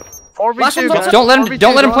 4v2, Last guys. Don't let him- 4v2,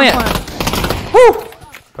 don't let him plant. Woo!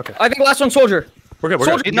 I think last one soldier. We're good. We're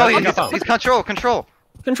Soldier- good. No, I got found. he's control.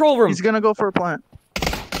 Control room. He's gonna go for a plant.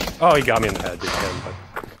 Oh, he got me in the head. Didn't hit him,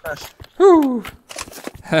 but- Woo!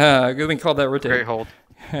 Good thing called that rotate. Great hold.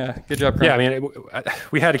 Yeah, good job, Crumb. Yeah, I mean,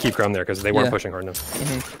 we had to keep Crumb there because they weren't Yeah. pushing hard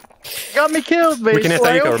enough. Got me killed, baby. We can hit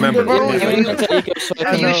that eco, remember. We can hit that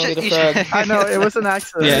I You know, should- I know, it was an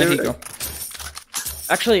accident. Yeah, dude. here you go.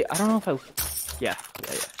 Actually, I don't know if I. Yeah.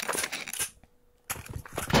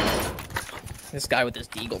 This guy with this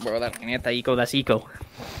deagle, bro. That anti-eco, that's eco.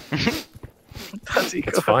 That's eco.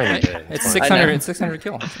 It's fine. It's fine. 600. It's 600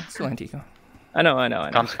 kill. It's still anti-eco. I know.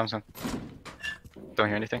 Comes. Don't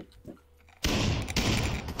hear anything.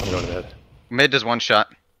 I'm going to mid. Mid is one shot.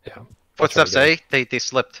 Yeah. Footsteps A, they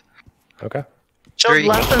slipped. Okay. Jump Three.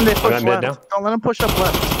 left and they push I'm at mid left. Don't let them push up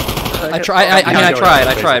left. I tried, I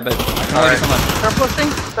tried, but I can only do so much. They're pushing.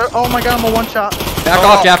 Oh my god, I'm a one shot. Back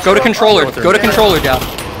off, Jeff. Go to controller. Go to controller, Jeff.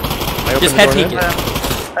 I opened Just the head door peek mid.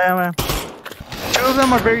 it. I am. Two of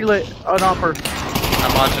them are very lit. An upper.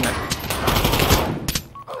 I'm launching it.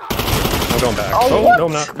 I'm going back. Oh, what? No,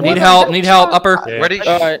 I'm not. Need help. Upper. Yeah. Ready?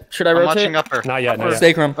 Alright, should I I'm rotate? launching upper. Not yet. Not yet.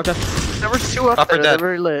 Stake room. Okay. There was two up Upper there. They're dead.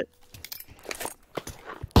 very lit.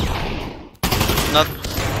 No.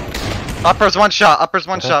 Upper's one shot. Upper's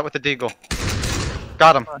one shot with the deagle.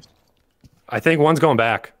 Got him. I think one's going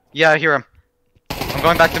back. Yeah, I hear him. I'm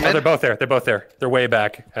going back to Oh, they're mid. both there. They're both there. They're way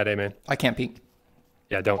back at A main. I can't peek.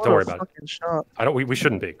 Yeah, don't What worry a about it. fucking shot. I don't. We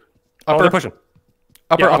shouldn't be. Upper. Oh, they're pushing.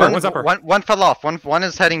 Upper. Yeah, Upper. one's upper. One fell off. One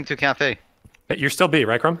is heading to cafe. Hey, you're still B,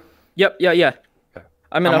 right, Crumb? Yep, yeah. Okay.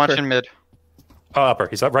 I'm in I'm upper. watching mid. Oh, upper.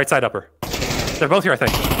 He's up right side upper. They're both here, I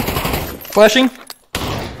think. Flashing.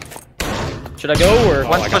 Should I go or?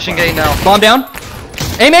 One's pushing A now. Bomb down.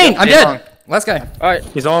 A main. I'm A dead. long. Last guy. Alright.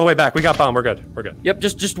 He's all the way back. We got bomb. We're good. We're good. Yep,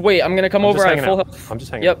 just wait. I'm gonna come I'm over just at hanging full out. health. I'm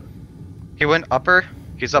just hanging Yep. out. He went upper.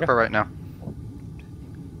 He's upper right now.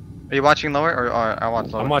 Are you watching lower or I watch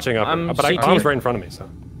lower? I'm watching upper. I'm But CT. bomb's right in front of me, so.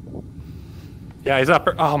 Yeah, he's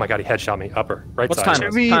upper. Oh my god, he headshot me. Upper. Right What's side.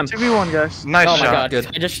 time? 2v1, guys. Nice Oh my shot. god. Good.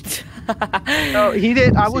 I just. No, he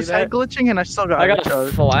did. I See was that? head glitching and I still got I got a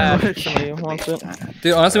headshot. flash. Somebody wants it.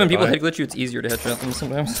 Dude, honestly, when people Bye. head glitch you, it's easier to headshot them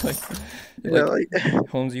sometimes. Like, it, Yeah, like, like,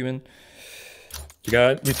 homes you in. You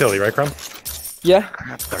got utility, right, Crumb? Yeah.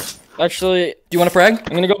 Actually, Do you want to frag?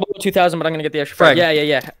 I'm gonna go below 2,000, but I'm gonna get the extra Frag. frag.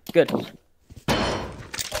 Yeah. Good.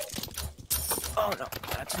 Oh no,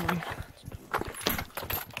 that's annoying.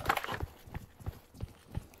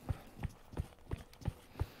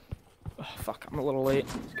 Oh fuck, I'm a little late.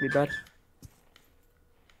 This could be bad.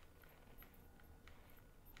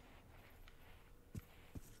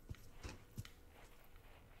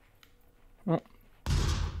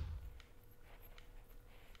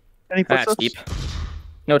 any That's footsteps? deep.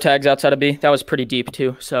 No tags outside of B. That was pretty deep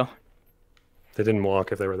too. So They didn't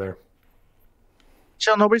walk if they were there.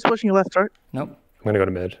 Chill, nobody's pushing you left, right? Nope. I'm gonna go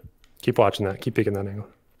to mid. Keep watching that. Keep peeking that angle.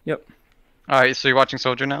 yep. Alright, so you're watching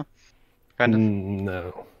Soldier now? Kind of.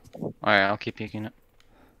 No. Alright, I'll keep peeking it.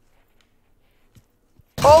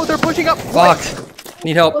 Oh, they're pushing up. Fuck.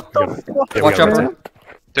 Need help. What the fuck? Yeah, we Watch got out. rotate.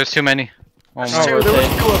 There's too many. Oh Two, my. there was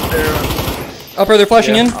two up there. Upper, they're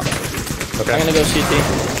flashing in. Okay. I'm gonna go CT.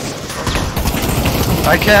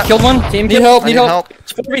 I can't. Killed one. Team Need kill. help. I Need need help.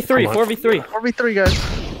 It's 4v3. Come on. 4v3. 4v3, guys.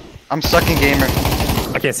 I'm sucking gamer.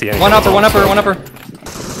 I can't see anything. One upper. One upper. One upper.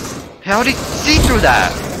 How did he see through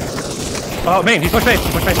that? Oh, main. He's pushed main.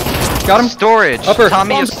 He's pushed main. Got him. Storage. Upper.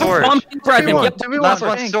 Tommy Bomb, is storage. bomb, grab him. 2v1, Yep. 2v1. Last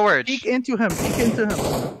one, Bang. storage. Peek into him. Peek into him.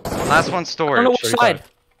 Last one I storage. don't know which side.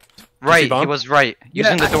 Right, he bomb? was right.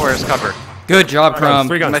 Using the door as cover. Good job, Crumb.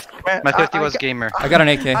 3 guns. My 50 I was got- gamer. I got an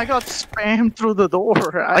AK. I got spammed through the door.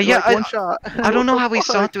 I yeah, like one shot. I don't know how we What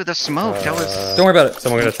the saw fuck? through the smoke. That was. Don't worry about it.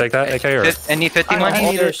 Someone gonna take that AK or? Any 50 I money?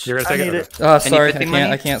 need it. You're gonna I take need it? it. Sorry. I 50 can't.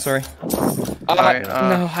 money? I can't. Sorry. Alright,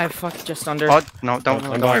 No, I fucked just under. Oh, no, don't I'm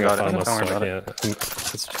worry going about up it. almost, Don't worry so I about it. can't.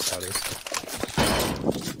 It's just how it is.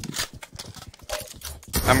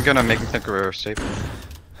 I'm gonna make him think we're safe.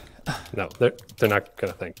 No, they're not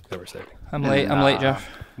gonna think that we're safe. I'm late. I'm late, Jeff.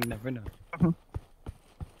 You never know.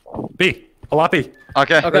 B. A lot B.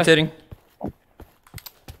 Okay. Rotating.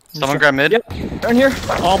 Someone grab mid. Yep. Turn here.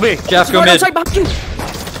 All B. Jeff, go Right mid. outside behind you.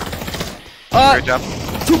 Great job.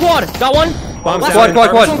 2 quad. Got one. Bombs Last down.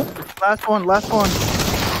 Quad. Last one, last one.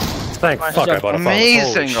 Thank fuck I bought a phone.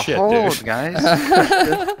 Amazing Holy shit, hold, dude. guys.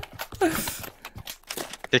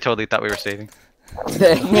 They totally thought we were saving.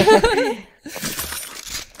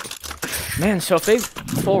 Man, so if they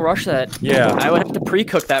full rush that, Yeah. I would have to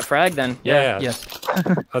pre-cook that frag then. Yeah. Yes. I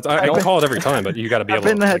can call it every time, but you got to be I've able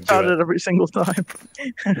been to like, do headshotted it. every single time.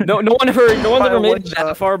 No one ever By made one it that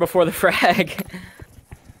shot. far before the frag.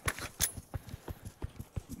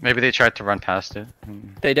 Maybe they tried to run past it.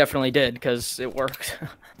 They definitely did, because it worked.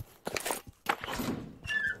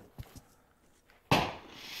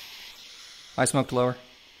 I smoked lower.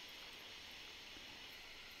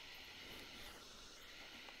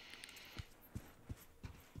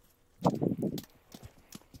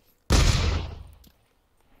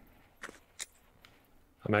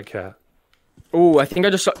 I'm at cat. Ooh, I think I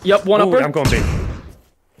just saw. Yep, one Ooh, upper. I'm going B.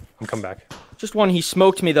 I'm coming back. Just one. He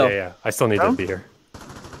smoked me though. Yeah. I still need to be here.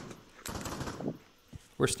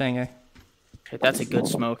 We're staying A. Okay, that's a good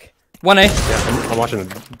smoke. 1A. Yeah, I'm watching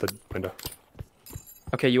the window.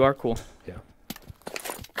 Okay, you are cool. Yeah.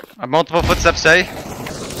 Multiple footsteps, A. I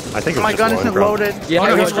think it was My just gun one, isn't bro. loaded. Yeah, Oh,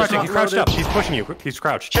 no, it he's was just crouching. not He's crouched loaded. up. He's pushing you. He's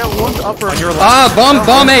crouched. Chill, one's upper. On your left. Ah,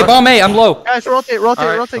 bomb A, I'm low. Guys, rotate,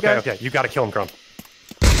 Alright, rotate, Okay, guys. okay. You gotta kill him, Crumb.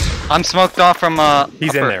 I'm smoked off from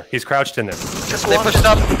He's in upper. there. He's crouched in there. Just They one. pushed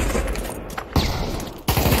up.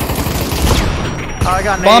 I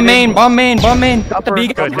got Bomb naded. main. Upper. B.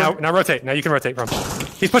 Good. Now rotate. Now you can rotate, Crumb.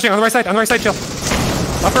 He's pushing on the right side. On the right side, chill.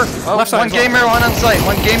 Upper. Left side. One as well. gamer, one on site.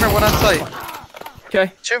 One gamer, one on site.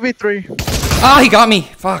 Okay. 2v3. Ah, he got me.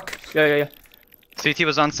 Fuck. Yeah. CT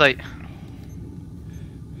was on site.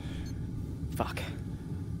 Fuck.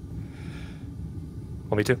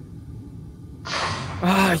 1v2.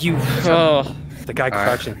 Ah, you. Oh. The guy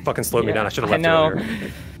crouched and fucking slowed me down. I should have I left know. it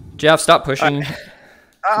earlier. Jeff, stop pushing.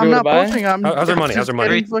 I'm You not wanna buy? pushing. I'm. How's our money? just How's our money?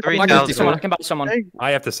 getting fucking- Three I can thousand. someone. I can buy someone. Hey,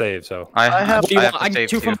 I have to save, so. I have- have What do you want? to I can save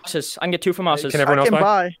get two you. FAMASes. I can get two FAMASes. Can everyone I else can buy?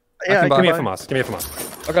 buy. Yeah, I can buy. Give me a buy. FAMAS. Give me a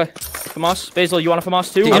FAMAS. Okay. FAMAS. Basil, you want a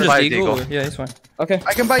FAMAS too? He or- can just buy eagle. Deagle. Yeah, he's fine. Okay.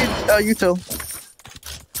 I can buy you two.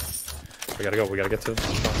 We gotta go. We gotta get to.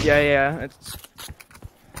 Yeah. It's...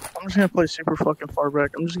 I'm just gonna play super fucking far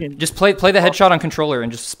back. I'm just gonna. Just play the headshot on controller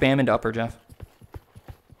and just spam into upper, Jeff.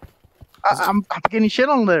 I'm getting shit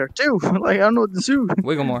on there too. Like I don't know what to do.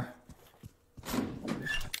 Wiggle more.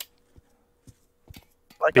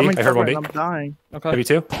 Like B? I'm in I heard cover one and B. I'm dying. Okay. Maybe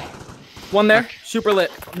two? One there. Super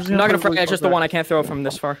lit. just I'm not gonna gonna play frag. really It's just the far one back. I can't throw from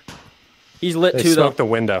this far. He's lit They too though. smoked the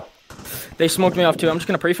window. They smoked me off too. I'm just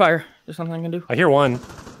gonna pre-fire. There's nothing I can do. I hear one.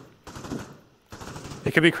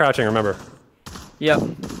 It could be crouching, remember. Yep.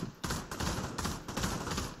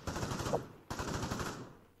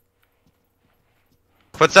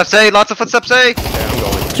 Footsteps A, lots of footsteps A. Yeah, I'm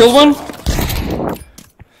going. Killed one.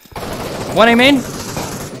 1A main.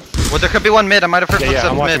 Well, there could be one mid. I might have heard Yeah,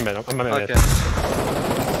 footsteps I'm watching mid. mid. I'm in mid. Okay.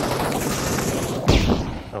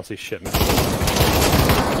 I don't see shit, man.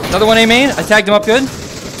 Another 1A main. I tagged him up good.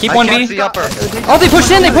 Keep I one can't B. see upper. Oh, they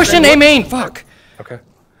pushed in. A main. Fuck. Okay.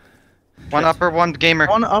 One upper, one gamer.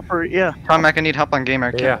 One upper, yeah. Tom, I need help on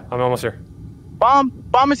gamer. Yeah, I'm almost here.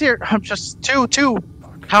 Bomb is here. I'm just two.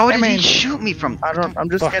 How I did mean- he shoot me from? I'm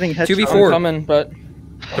just Fuck. getting headshots. 2v4. I'm coming, but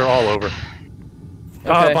They're all over. Oh,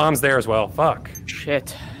 Okay. the bomb's there as well. Fuck.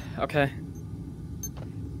 shit. Okay.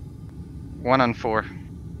 1 on 4. You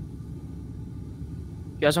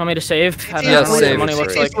guys want me to save? I don't Yeah, know what save. the money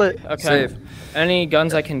looks like. CT's lit. Okay. Save. Any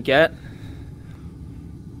guns I can get?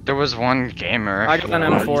 There was one gamer. I got an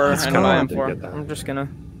M4 Let's and go. an Get M4. that. I'm just gonna.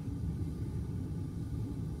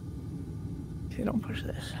 Okay, don't push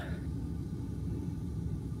this.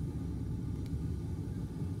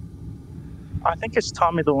 I think it's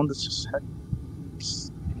Tommy, the one that's just.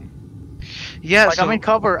 Yeah, Like so I'm in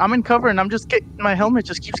cover, and I'm just getting my helmet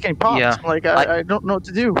just keeps getting popped. Yeah. Like I don't know what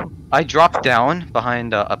to do. I dropped down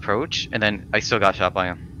behind approach, and then I still got shot by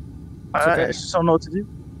him. okay. I just don't know what to do.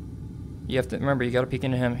 You have to remember. You got to peek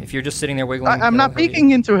into him. If you're just sitting there wiggling, I'm not he'll hit you.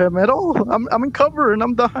 peeking into him at all. I'm in cover and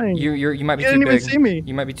I'm dying. You might be He too didn't even big. see me.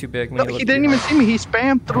 You might be too big. When No, you look he didn't even see me. He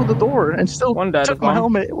spammed through the door and still One dead took is my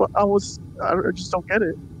bomb. helmet. I just don't get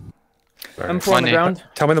it. All right. M4 on the Money. ground.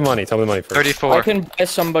 Tell me the money. Tell me the money first. 34. I can buy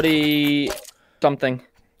somebody something.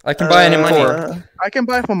 I can buy an M4. I can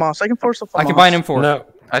buy FAMAS. I can force a FAMAS. I can buy an M4. No,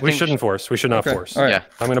 I we think- shouldn't force. We should not Okay, force. all right. Yeah.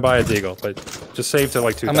 I'm gonna buy a deagle, but just save to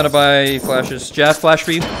like 2,000. I'm gonna buy flashes. Jazz flash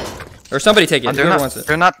for you, or somebody take it. They're Whoever not. wants it.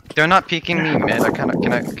 They're not peeking me mid. I kind of.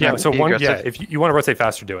 Can I? Yeah. So be one. Yeah. aggressive? If you want to rotate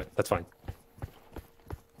faster, do it. That's fine.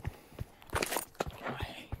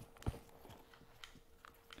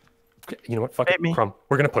 Okay, you know what? Fuck Hit it. me. Crumb.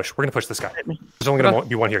 We're gonna push. We're gonna push this guy. Hit me. There's only gonna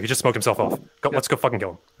be one here. He just smoked himself off. Go. Let's go fucking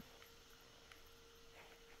kill him.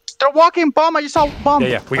 They're walking bomb. I just saw bomb.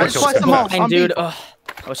 Yeah. We I gotta just kill sliced this them guy. all. And On dude, B. ugh,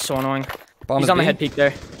 that was so annoying. Bomb He's is on the B? head peak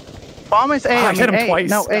there. Bomb is A. Ah, I I hit mean him A. twice.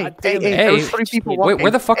 No, A. God damn A. it. There was A. 3 people Wait, walking.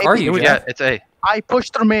 where the fuck are you, A. Yeah, it's A. I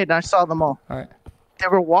pushed through mid and I saw them all. All right. They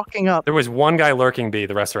were walking up. There was one guy lurking B.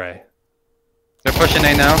 The rest are A. They're pushing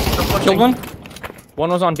A now. Killed one. One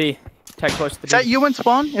was on B. Tag close to the Is that B. you in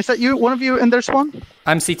spawn? Is that you? One of you in their spawn?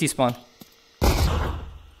 I'm CT spawn.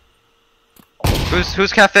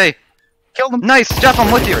 Who's cafe? Kill them. Nice, Jeff.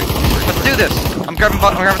 I'm with you. Let's do this. I'm grabbing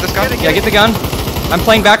this gun. Yeah, get the gun. I'm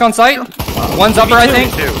playing back on site. One's upper, I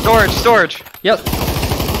think. Storage. Yep.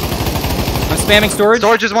 I'm spamming storage.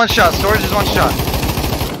 Storage is one shot.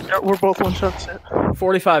 Yeah, we're both one shots.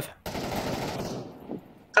 45.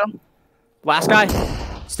 Done. Last guy.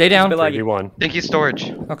 Stay down. Bit laggy. 3v1. Think he's storage.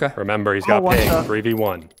 Okay. Remember, he's got one ping. shot.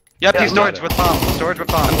 3v1. Yep, Yeah, he's storage with bomb. Storage with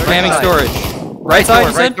bomb. Spamming storage. Right side,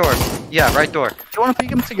 you said? Right door. Yeah, right door. Do you want to peek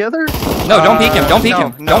them together? No, don't peek him. Don't peek no,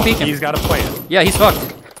 him. no. Don't peek him. He's got a plan. Yeah, he's fucked.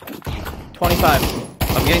 25.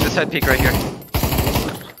 I'm getting this head peek right here.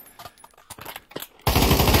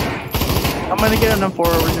 I'm gonna get an M4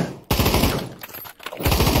 over here.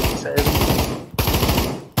 Save.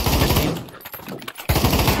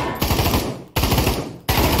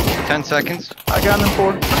 10 seconds. I got an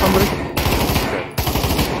M4 for somebody.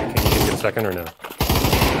 Can you get a second or no?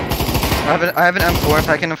 I have an M4. If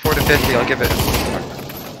I can afford a 50, I'll give it.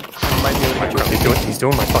 He's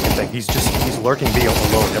doing my fucking thing. He's lurking B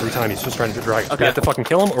alone every time. He's just trying to drag. Okay. We have to fucking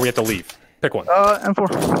kill him, or we have to leave. Pick one.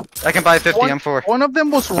 M4. I can buy 50 M4. One of them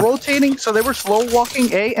was rotating, so they were slow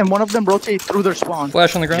walking A, and one of them rotated through their spawn.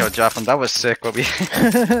 Flash on the Yo, ground. Joplin, that was sick. What we?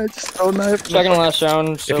 Just throw knife. Second and last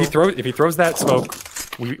round. So. If he throws that smoke,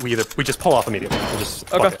 we just pull off immediately. We just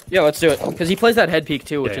fuck Okay. it. Yeah, let's do it. Because he plays that head peek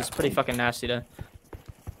too, which Yeah, is yeah. pretty fucking nasty to.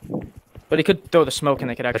 But he could throw the smoke and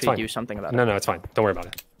they could actually fine. do something about No, it's fine. Don't worry about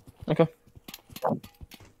it. it. Okay.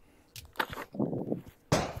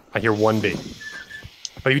 I hear one B.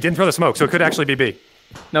 But he didn't throw the smoke, so it could actually be B.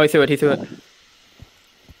 No, he threw it. He threw it.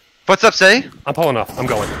 What's up, say? I'm pulling off. I'm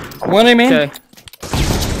going. One A main. Okay.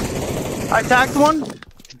 I tagged one.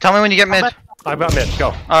 Tell me when you get mid. I've got mid. Go.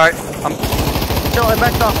 All right. Chill, I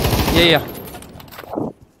backed off. Yeah.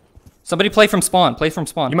 Somebody play from spawn. Play from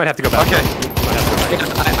spawn. You might have to go back. Okay.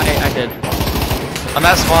 I did. I'm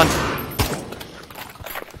at spawn.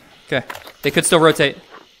 Okay. They could still rotate.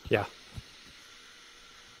 Yeah.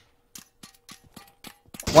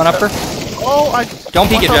 One upper. Oh, I. Don't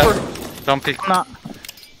peek it, Watch Jeff. over. Don't peek. I'm not.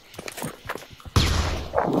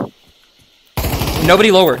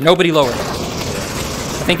 Nobody lower. Nobody lower.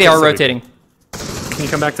 I think they are rotating. Can you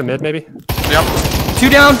come back to mid, maybe? Yep. Two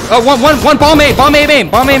down. Oh, one bomb A. Bomb A main.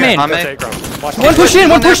 Bomb A main. I'm Rotate, Grom. Watch One me. push in. One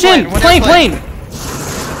One push in. airplane, one Plane. airplane.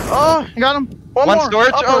 Oh, I got him. One One more.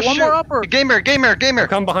 storage. Upper, Oh one shoot. more upper. Gamer.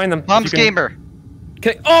 Come behind them. Mom's You can- gamer.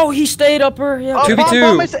 Okay. Oh, he stayed upper. Yeah. Oh, 2v2.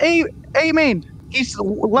 bomb is A main. He's less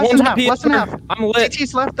One's than on half. B Less than half. upper. I'm lit.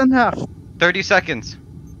 CT's less than half. 30 seconds.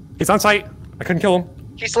 He's on site. I couldn't kill him.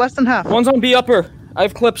 He's less than half. One's on B upper. I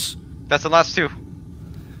have clips. That's the last two.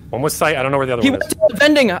 One was site. I don't know where the other He one went is. to the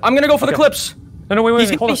vending. I'm gonna go for the Okay. clips. No, wait. He's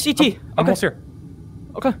Hold gonna on. be CT. I'm Okay. almost here.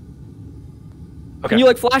 Okay. Okay. Can you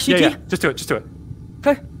like flash CT? Yeah. Just do it.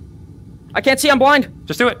 Okay. I can't see. I'm blind.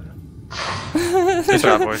 Just do it. Good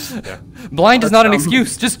job, boys. Yeah. Blind is not an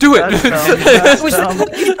excuse. Just do it. That's dumb. I was dumb.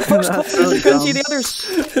 first That's clip. really I couldn't see dumb.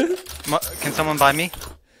 the others. Can someone buy me?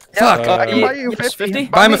 Fuck. I can buy you Yes, 50. 50?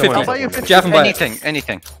 Buy him a I'll 50. buy you 50. Jeff and buy it.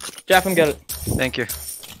 Anything. Jaffin, get it. Thank you.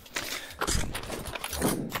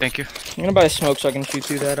 Thank you. I'm gonna buy a smoke so I can shoot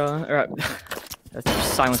through that. That's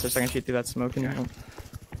silencer so I can shoot through that smoke. And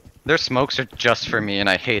Their smokes are just for me, and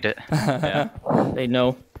I hate it. yeah, they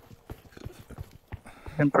know.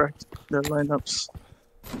 And correct their lineups.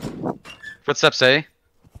 What's up, say?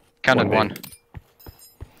 Counted One one. B.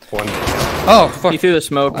 One. Oh, fuck. He threw the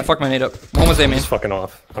smoke. I fucked my nade up. One was A main. He's fucking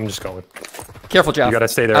off. I'm just going. Careful, Jeff. You gotta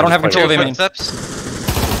stay there. I don't and have just control of play A main.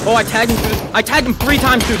 Footsteps. Oh, I tagged him. I tagged him 3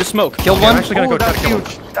 times through the smoke. Killed I'm one. actually gonna Oh, go try to that's kill him.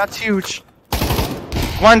 huge. That's huge.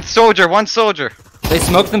 One soldier. They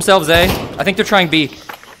smoked themselves A. I think they're trying B.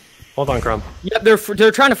 Hold on, Crumb. Yeah, they're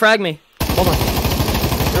trying to frag me. Hold on.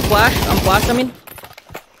 They're flash. I'm flashed. I mean,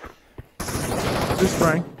 Who's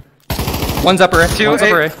spraying? One's upper A. One's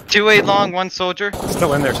upper A. 2-8 long, one soldier.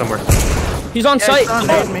 Still in there somewhere. he's on Yeah, site. he's on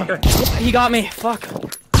hitting me. He got me. Fuck.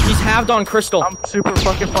 He's halved on crystal. I'm super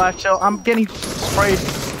fucking flash chill. I'm getting sprayed.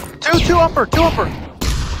 Two upper.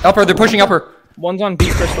 Upper. They're pushing upper. One's on B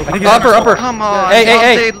crystal. Upper. Come on.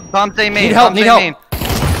 Hey. Bomb day main. Need help. bomb Need day help. main.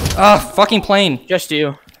 Ah, fucking plane. Just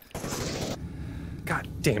you. God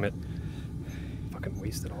damn it. Fucking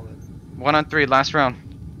wasted all that. 1 on 3, last round.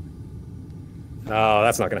 No,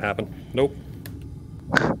 that's not gonna happen. Nope.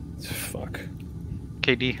 Fuck.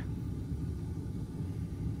 KD.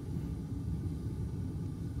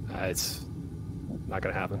 It's not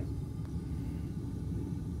gonna happen.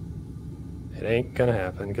 It ain't gonna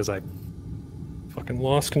happen because I fucking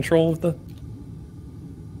lost control of the.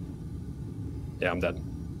 Yeah, I'm dead.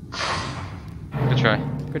 Good try.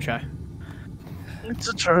 Good try. It's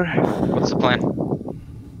a try. What's the plan?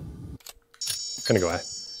 Gonna go A.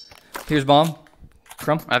 Here's bomb.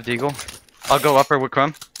 Crumb. I have Deagle. I'll go upper with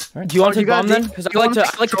Crumb. Do you want to you take bomb got then? D- Because you I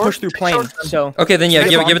want like to push through plane. short? So Okay, then yeah, Hey,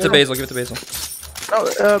 give bomb it to middle. Basil. Give it to Basil.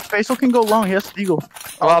 No, Basil can go long. He has Deagle.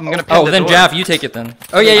 Oh, I'm gonna pin Oh, the then door. Jav, you take it then.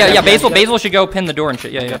 Oh yeah. Basil should go pin the door and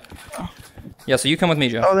shit. Yeah. Yeah, so you come with me,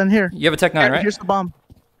 Jav. Oh, then here. You have a Tech 9, right? Here's the bomb.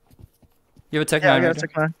 You have a Tech Yeah, I 9, got right? a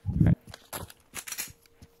Tech 9.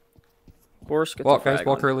 Gorsk gets Walk, a guys. frag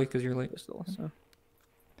Walk on early, because you're late. pistol, so.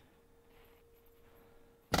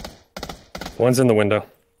 One's in the window.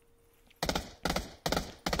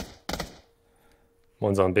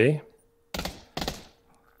 One's on B.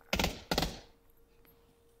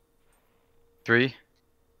 3,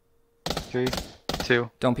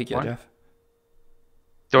 2. Don't peek yet, One. Jeff.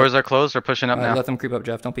 Doors are closed. We're pushing up now. Let them creep up,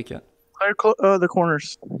 Jeff. Don't peek yet. Clear the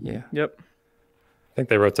corners. Yeah. Yep. I think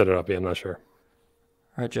they rotated up B, I'm not sure.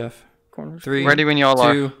 All right, Jeff. Corners. 3, Ready when you all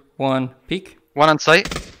are. 2, 1, peek. One on site.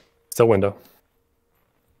 Still window.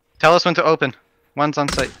 Tell us when to open. One's on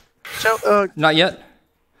site. So, Not yet.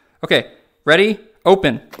 Okay. Ready?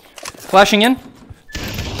 Open. Flashing in.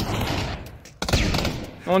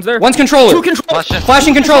 No one's there. One's controller. Two controllers. Flash in.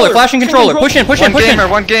 Flashing controller. Flashing controller. Push in. Push in. One Push in. gamer.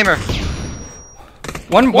 One gamer.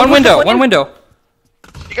 One One window. window. One window.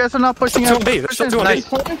 you guys are not pushing Still out. on B. They're still doing Nice.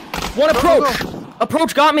 B. One approach.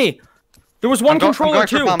 Approach got me. There was one I'm controller going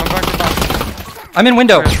for too. bomb. I'm going for bomb. I'm in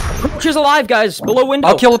window. Approach is alive, guys. Below window.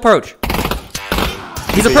 I'll kill approach.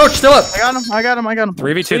 He's approach. Still up. I got him. I got him. I got him.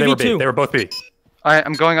 3v2, they were B. 3v2. They were both B. Alright,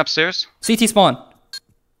 I'm going upstairs. CT spawn.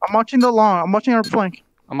 I'm watching the long. I'm watching our flank.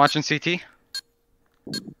 I'm watching CT.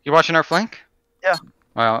 You watching our flank? Yeah.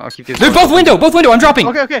 Alright, I'll keep these. They're both window. Both window. I'm dropping.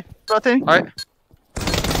 Okay, okay. Rotating. Alright.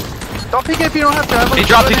 Don't peek it if you don't have to. I have He a-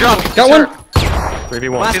 dropped. He dropped. Got one.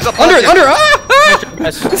 3v1. He's up. Under. left. Under. Ah!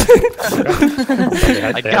 Yes.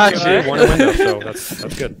 I got you. One in window, so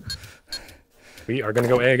that's good. We are gonna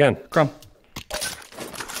go A again. Crumb.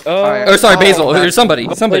 Alright. Oh, sorry, Basil. There's somebody.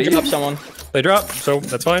 Somebody. They dropped someone. They drop, so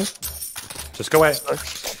that's fine. Just go A.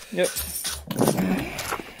 Yep.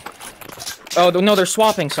 Oh no, they're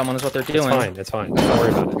swapping someone. Is what they're doing. Fine, it's fine. Don't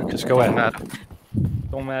worry about it. Just go A. Mad.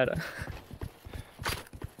 Don't matter.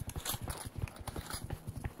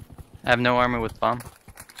 I have no armor with bomb.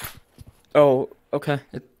 Oh, okay.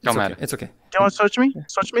 It's Don't okay. matter. It's okay. Do you want to switch me?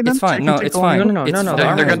 Switch me then? It's fine. So you No, can take it's the long- fine. No. It's The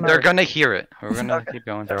fine. armor- They're gonna hear it. We're gonna keep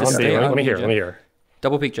going. They're Just on B. stay Let on me B, hear. Jeff. Let me hear.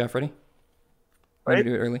 Double peek, Jeff. Ready? Ready Ready? to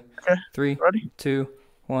do it early. Okay. 3, Ready? 2,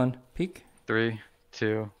 1. Peek. 3,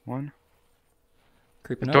 2, 1.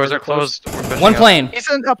 Creeping up. Doors are closed. We're pushing One up. plane. He's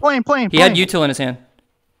in a plane. He had util in his hand.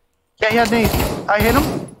 Yeah, he had nades. I hit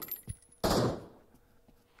him.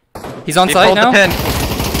 He's on He site pulled the now.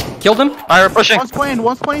 pin. Killed him. Alright, we're pushing. One's plane.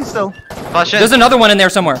 One's plane still. Flash in. There's another one in there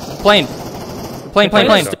somewhere. Plane. Plane.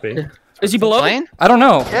 Plane? B. Is he below? Plane? I don't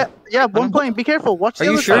know. Yeah, one plane. Be careful. Watch the Are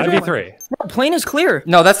you other sure? side. 5v3. Bro, plane is clear.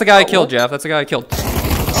 No, that's the guy I killed, Jeff. That's the guy I killed.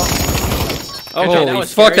 Oh, Holy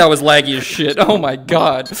fuck, that was laggy as shit. Oh my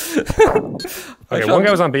god. Okay, one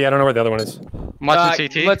guy was on B. I don't know where the other one is. I'm watching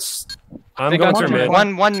CT. Let's. I'm They going got through one.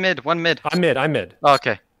 mid. One mid. One mid. I'm mid. I'm mid. Oh,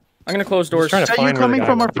 okay. I'm gonna close doors. trying Is to that you find where the coming guy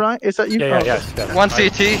from was. our front? Is that you? Yeah, Oh. yeah. One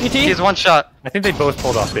CT. He's one shot. I think they both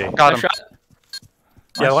pulled off B. Got him. Shot.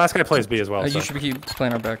 Yeah, the last guy plays B as well. You So. should keep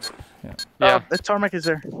playing our backs. Yeah. Yeah. The tarmac is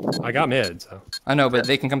there. I got mid, so. I know, but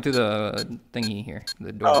they can come through the thingy here.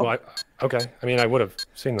 The door. Oh. Well, okay. I mean, I would have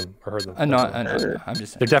seen them or heard them. I know. I'm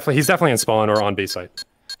just They're definitely. He's definitely in spawn or on B site.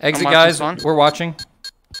 exit, I'm watching guys. spawn. We're watching.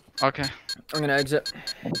 Okay. I'm gonna exit.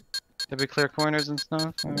 Did we clear corners and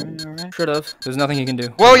stuff? Alright. Should have. There's nothing he can do.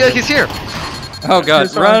 Whoa, yeah, he's here. Oh god,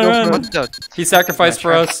 Here's someone, go run! for run. What the? He sacrificed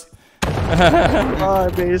for us. Bye,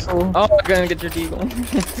 Basil. Oh, I'm gonna get your deagle.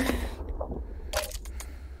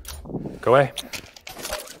 Go A.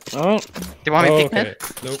 Oh, Do you want me to peek Okay. mid?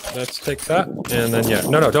 Nope. Let's take that. And then yeah.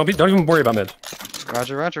 No. Don't even worry about mid.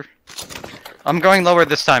 Roger, roger. I'm going lower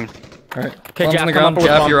this time. All right. Okay, Bombs Jack, on the come ground. up with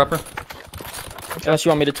Jeff, bomb. you're upper. unless you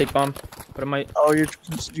want me to take bomb, but it might. Oh, you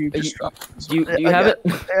just Do you I have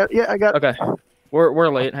got- it? Yeah, I got. Okay. We're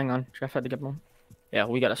late. Hang on. Jeff had to get one. Yeah,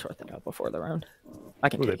 we gotta sort that out before the round. I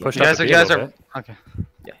can Ooh, they take pushed it. up You the guys B a are. little bit. Okay.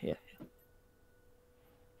 Yeah.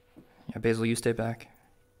 Yeah, Basil, you stay back.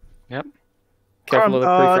 Yep. Careful of the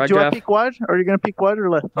pre-frag, do you want Jeff. to peek wide? Or are you gonna peek wide or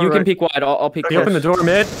left? You can peek wide. I'll peek He close. opened the door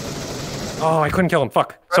mid. Oh, I couldn't kill him.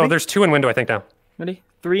 Fuck. So Ready? there's two in window, I think now. Ready?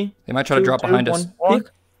 3. They might try to 2, drop 2, behind us. 1. Peek.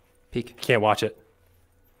 Peek. Can't watch it.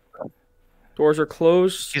 Doors are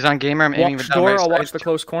closed. He's on gamer. I'm aiming Watch with down door. right I'll watch side. the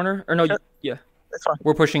close corner. Or no, yeah. That's fine.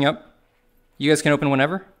 We're pushing up. You guys can open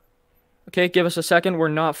whenever. Okay, give us a second. We're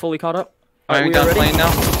not fully caught up. Firing we down are ready. plane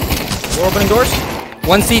now. We're opening doors.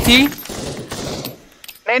 One CT.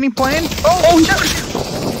 Landing plane. Oh,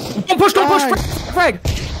 shit. Don't push! Don't push! Nice. Frag!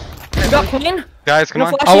 You got plane? Guys, come on.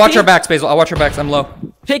 Flash I'll watch CT? our backs, Basil. I'll watch our backs. I'm low.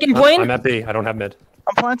 Taking plane? I'm at B. I don't have mid.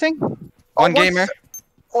 I'm planting. One gamer.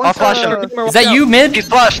 I'll flash him. Is that you, mid? He's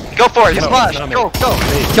flashed. Go for it. He's No, flashed. not me. Go, go.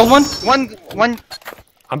 Killed one. One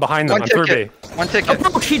I'm behind them. I'm through B. ticket. One ticket.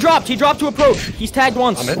 Approach! He dropped! He dropped to approach! He's tagged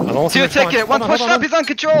once. I'm in. I'm almost Two in the spawn. ticket. One Hold on, pushed hold up. on. He's on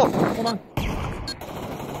control. Hold on.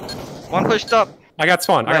 One pushed up. I got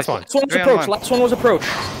spawn. I got Nice. spawn. Last one was 3 on approach. 1. Last one was approach.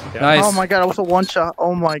 Nice. Oh my god, I was a one shot.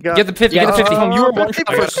 Oh my god. Get the 50. Yeah, Get the 50. you were Uh, one shot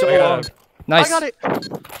I for got, so I long. got, Nice. I got it.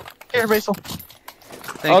 Here, Basil.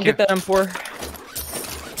 I'll get that M4.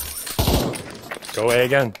 Go A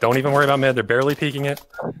again. Don't even worry about mid. They're barely peeking it.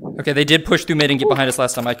 Okay, they did push through mid and get behind us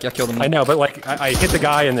last time. I killed them. I know, but like I hit the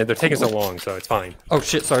guy and they're taking so long, so it's fine. Oh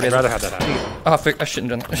shit, sorry. I'd rather have that happen. Oh, I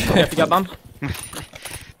shouldn't have done that. You got bomb?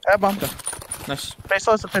 I have bomb. Nice.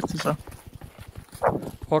 Basil has a 50, so.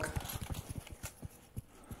 Hawk.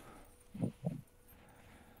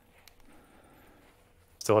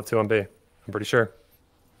 Still have 2 on B. I'm pretty sure.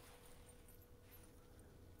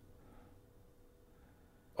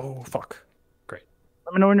 Oh fuck. Great.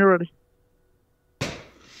 Let me know when you're ready. Same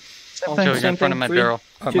Okay. thing. Joe, you're in front of my barrel.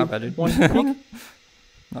 Oh, my bad, dude. 1.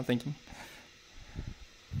 Not thinking.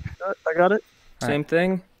 I got it. Same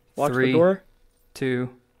thing. Watch 3, the door. 2,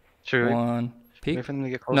 Sure. 1. Peek. Wait for them to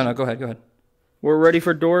get closer. No, no, go ahead, go ahead. We're ready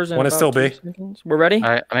for doors. In One is about still 2 B. seconds. We're ready. All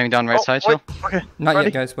right, I'm aiming down right side, wait. Joe. Okay. Not ready?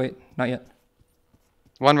 yet, guys. Wait, not yet.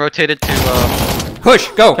 One rotated to. Push,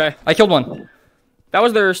 go. Okay. I killed one. That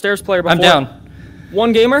was their stairs player before. I'm down.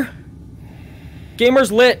 1 gamer.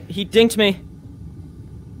 Gamer's lit. He dinked me.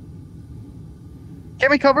 Get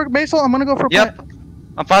me cover, Basil. I'm gonna go for Yep. plant.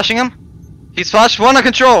 I'm flashing him. He's flashed. One on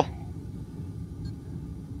control.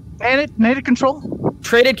 Native control.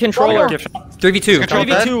 Traded controller. Gift shop. 3v2. Control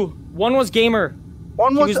dead. 3v2. 1 was gamer.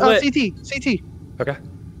 One He was was lit. CT. CT. Okay.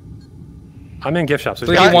 I'm in gift shop. So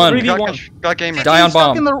 3v1. 3v1. Got gamer. Die on Stuck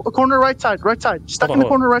bomb. in the corner right side. Right side. Stuck Hold in on, the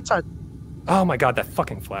hold corner right side. Oh my god, that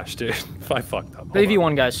fucking flash, dude. I fucked up. Hold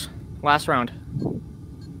 3v1, guys. Last round.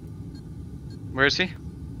 Where is he?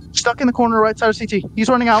 Stuck in the corner right side of CT. He's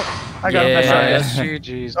running out. I got him. Yeah. That's right.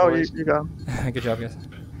 GG's, Oh, you boys. got him. Good job, guys.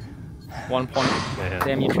 1 point. Man.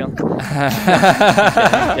 Damn you, chill.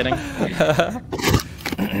 Kidding.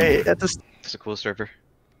 Hey, at this. It's a cool server.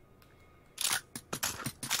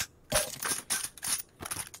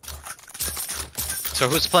 So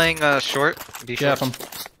who's playing short? Be Jeff,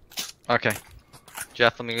 short? Okay.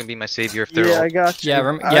 Jeff, let me be my savior if they're Yeah, all... I got you. Yeah, I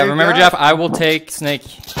remember, got- Jeff. I will take Snake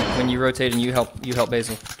when you rotate and you help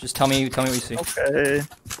Basil. Just tell me what you see. Okay.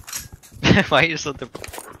 Why are you so...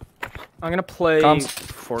 I'm gonna play Comms.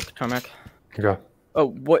 Fork Tomac. Okay. Oh,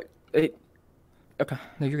 what? Okay.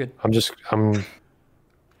 No, you're good.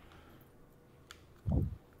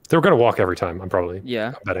 They're gonna walk every time. I'm probably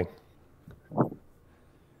Yeah. betting.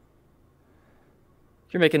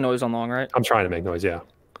 You're making noise on long, right? I'm trying to make noise. Yeah.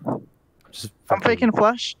 I'm faking a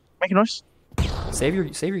flash. Making noise. Save your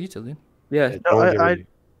util, dude. Yeah. No, Don't get ready.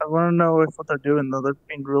 I want to know if what they're doing though. They're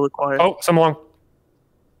being really quiet. Oh, some long.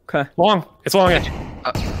 Okay. Long. It's long edge.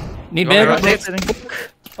 Need You mid. want me to Rotating.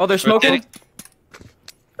 Oh, they're smoking. Rotating.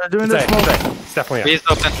 They're doing It's this A. smoke. It's A. It's definitely A. B's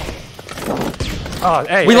open. Oh,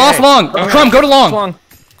 hey. We lost long. Crumb, go to long. Long.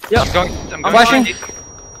 I'm going Flashing.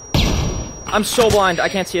 I'm so blind. I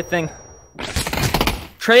can't see a thing.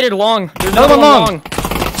 Traded long. There's Another another one one long.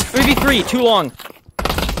 3v3. Too long.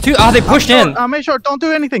 Two. Ah, they pushed in. Make sure. Don't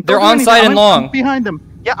do anything. They're Don't do on anything. side and I'm long. behind them.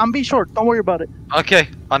 Yeah, I'm B short. Don't worry about it. Okay,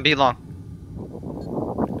 on B long.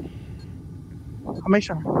 I'll make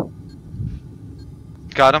sure.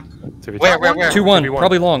 Got him. 2v2. Where? 2-1. 2v1.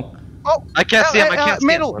 Probably long. Oh, I can't see him, I can't see him.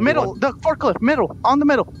 middle, 1v1. middle. The forklift, middle, on the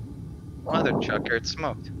middle. Mother chucker, it's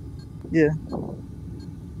smoked. Yeah.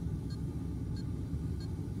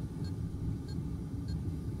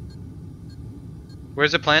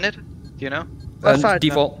 Where's it planted? Do you know? Left side.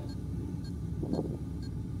 Default.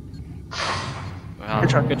 Wow. Good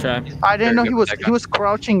try. Good try. I didn't Very know good he with that was guy.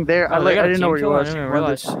 crouching there. Oh, they got I a didn't know team where he kill? I was. didn't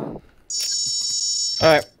realize.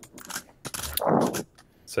 Alright.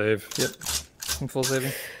 Save. Yep. I'm full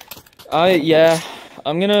saving. Yeah.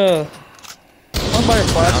 I'm gonna buy a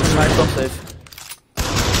flash and might as well save.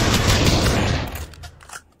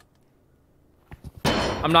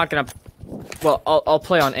 I'm not gonna. Well, I'll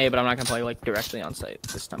play on A, but I'm not gonna play like directly on site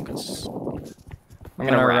this time because I'm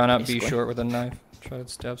gonna rat, run up B basically. short with a knife. Try to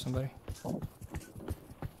stab somebody.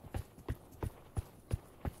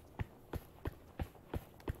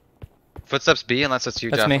 Footsteps B, unless it's you,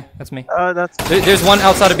 That's Jeff. me. That's me. That's There's one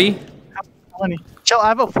outside of B. funny. Chill, I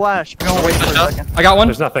have a flash. If you want to wait for a second. I got one.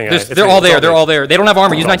 There's nothing. They're all there. They're all there. They don't have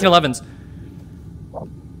armor. Use 1911s.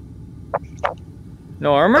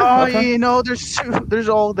 no armor. Oh, Okay. you know, there's two. There's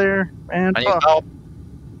all there, man. I need Fuck. help.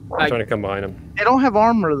 I'm trying to come behind him. They don't have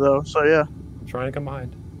armor though, so yeah. I'm trying to come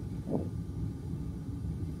behind.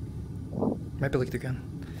 Might be looking through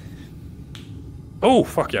gun. Oh,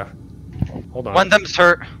 fuck yeah. Hold on. One of them's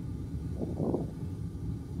hurt.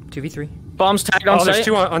 2v3. Bombs tagged on Oh, there's site.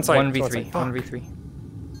 two on site. 1v3. Fuck. 1v3.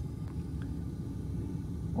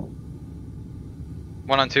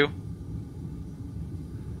 1 on 2.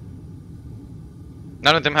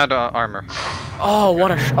 None of them had armor. Oh, what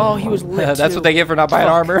a oh, he was lit. That's what they get for not buying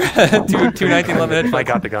armor. 219 limit. If I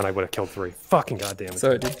got the gun, I would have killed 3. Fucking goddamn it.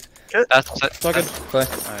 Sorry, dude. That's it. It's all good. Bye.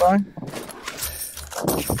 Fine.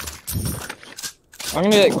 I'm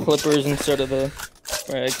gonna get clippers instead of the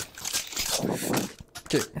frag.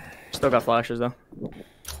 Still got flashes though.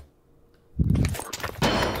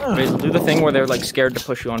 Basil, do the thing where they're like scared to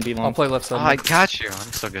push you on B long. I'll play left Oh, side. I got you.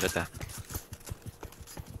 I'm so good at that.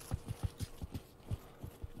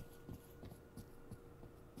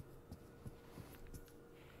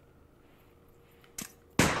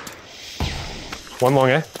 One long,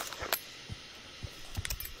 eh?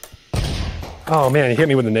 Oh man, he hit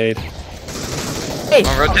me with a nade. Hey!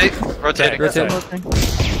 Oh, rotating. Rotate.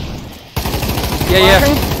 Yeah.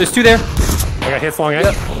 There's 2 there. I got hits long, eh?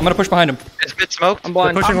 Yep. I'm gonna push behind him. Is mid smoked? I'm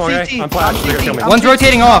blind. Pushing long, eh? CT. I'm flash. They're gonna kill me. One's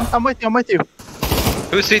rotating off. I'm with you.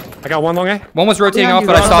 Who's he? I got one long, eh? One was rotating Yeah, off, you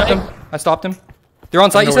but I got stopped him. They're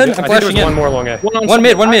on site, you said? I'm I think flashing there was one in. more long, eh? One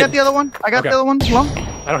mid. I got the other one. Okay. The other one. Long.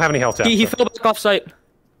 I don't have any health yet. He so. fell back off site.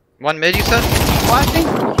 One mid, you said? Flashing.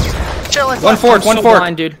 Chill. One fork, I'm so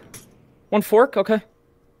blind, dude. One fork? Okay.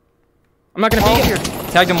 I'm not gonna peek here.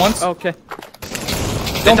 Tagged him once. Okay.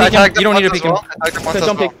 Don't I peek him. tagged You don't need to once peek him. as well. I tagged him once Okay, as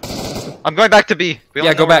don't well. peek. I'm going back to B. We Yeah,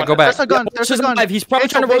 only go know back. one. There's a gun. This There's is a gun. alive. He's probably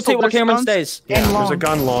trying to rotate while Cameron stays. Yeah, And there's a long.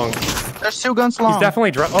 gun long. There's 2 guns long. He's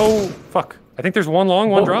definitely drop. Oh, fuck. I think there's one long,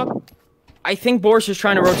 one drop. I think Boris is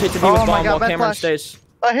trying to rotate to B Oh with my bomb God, while bad Cameron flash. stays.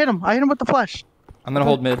 I hit him with the flash. I'm gonna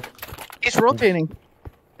hold mid. He's rotating.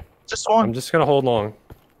 Just I'm one. just gonna hold long.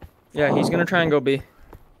 Yeah, he's gonna try and go B.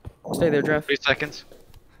 Stay there, Jeff. 3 seconds.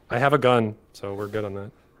 I have a gun, so we're good on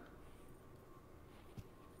that.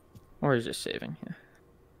 Or he's just saving. Yeah.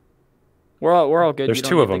 We're all good. There's You don't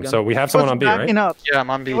 2 need of the them, gun. so we have He someone was on B, backing right? up. Yeah, I'm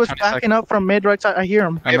on B. He was 20 backing seconds. up from mid right side. I hear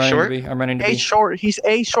him. I'm have running short? to B. I'm running to A B. short. He's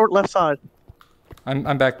A short left side.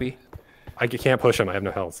 I'm back B. I can't push him. I have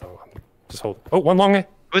no health, so just hold. Oh, one long, eh?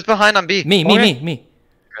 Who's behind on B? Me. Okay,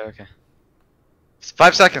 okay. It's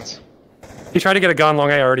 5 seconds. He tried to get a gun long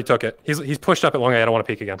A. I already took it. He's pushed up at long A. I don't want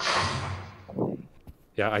to peek again.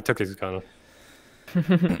 Yeah, I took his gun.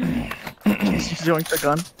 He's joined the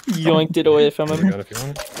gun. Yoinked it away from Gun him. if you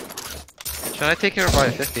want it. Should I take it or buy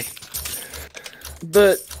a 50?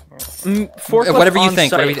 The forklift Whatever you on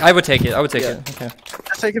think. site. I would take it. Okay.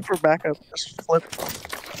 Just take it for backup. Just flip.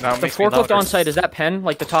 No, The forklift on site, is that pen?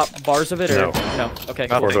 Like the top bars of it? Or? No. No. Okay.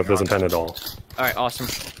 No. Cool. Forklift doesn't pen at all. Alright, awesome.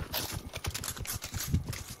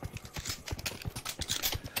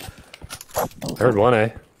 I heard one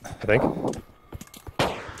A, I think.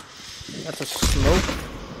 That's a smoke.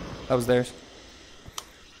 That was theirs.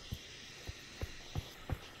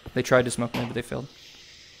 They tried to smoke me, but they failed.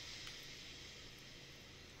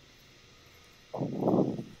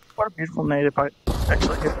 What a beautiful nade if I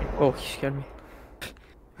actually hit you. Oh, he scared me.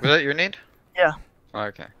 Was that your need? Yeah. Oh,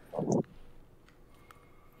 okay.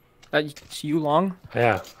 That's you long.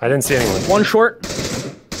 Yeah, I didn't see anyone. One short.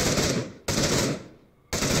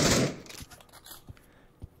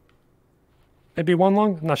 Maybe one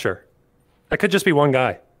long? I'm not sure. That could just be one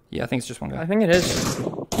guy. Yeah, I think it's just one guy. I think it is. He's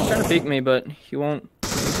trying to peek me, but he won't.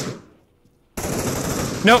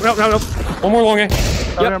 No. One more long A.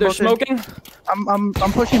 Yep, they're smoking. I'm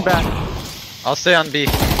pushing back. I'll stay on B.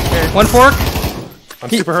 One fork. I'm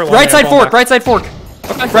super hurt long Right A, side I'm falling fork. back. Right side fork.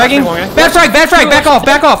 Okay. Fragging. Long A. Bad frag. Back off.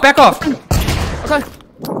 Back off. Okay. I'm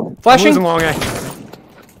Flashing. losing long A.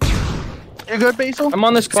 You good, Basil? I'm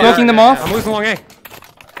on this car. Smoking them off. I'm losing long A.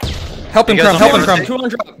 Help him, You guys Crumb. don't Help him, rotate? Crumb. 2 on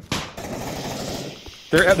drop.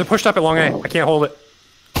 They're pushed up at long A. I can't hold it.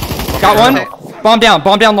 Got one. Bomb down,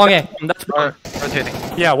 long A. That's Rotating.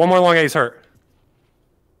 Yeah, one more long A is hurt.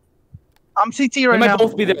 I'm CT They right might now.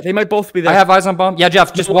 both be there. They might both be there. I have eyes on bomb. Yeah,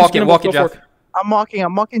 Jeff, just walk it, Jeff. I'm walking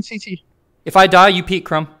CT. If I die, you peek,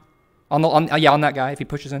 Crumb. On that guy if he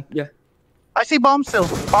pushes in. Yeah. I see bomb still.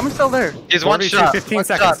 Bomb is still there. He's one 42, shot. 15 one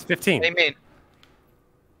seconds. Shot. 15. Hey, main.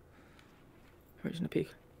 Where's the peek?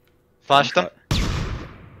 Flash them.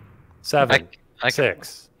 7. I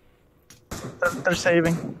 6. They're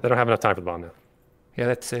saving. They don't have enough time for the bomb now. Yeah,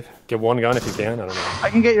 that's safe. Get one gun if you can. I don't know. I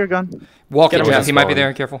can get your gun. Walk Get it, him Jeff. He might be spawn.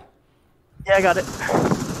 there. Careful. Yeah, I got it.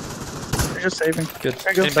 They're just saving. Good.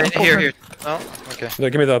 There you go. Anybody? Here. Oh, okay. No,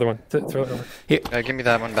 give me the other one. Throw it over. Give me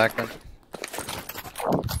that one back then.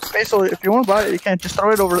 Basil, if you want to buy it, you can just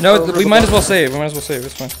throw it over. No, over we the might bomb. as well save.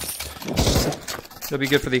 It's fine. That'll be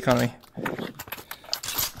good for the economy.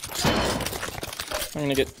 I'm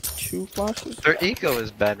gonna get 2 flashes. Their eco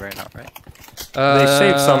is bad right now, right? They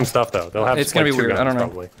save some stuff though. They'll have. it's gonna like, be 2 weird. I guns, don't know.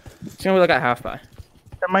 Probably. It's gonna be like a half by.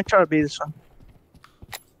 They might try to beat this one.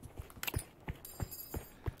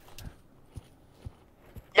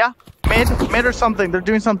 Yeah, mid or something. They're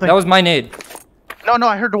doing something. That was my nade. No,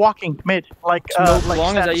 I heard walking mid. Like, Smoke like long,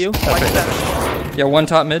 is that status. you? Like status. Yeah, one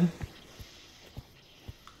top mid.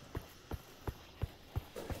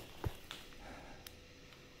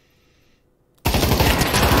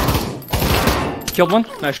 Killed one.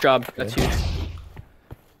 Nice job. That's huge.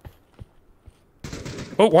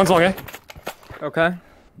 Oh, one's long, eh? Okay.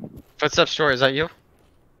 Footsteps short. Is that you?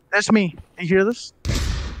 That's me. You hear this?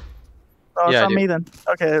 Oh, it's Yeah, I not do. me then.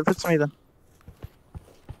 Okay, if it's me then.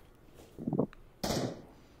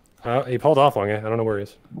 He pulled off long, eh? I don't know where he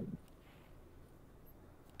is.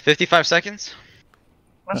 55 seconds.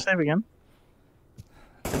 I'm gonna save again.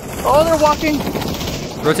 Oh, they're walking.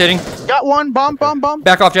 Rotating. Got one. Bomb.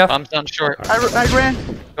 Back off, Jeff. Bomb's down short. I ran. Want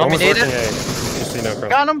me to Almost nade working, it? eh? Just so you know, Chrome.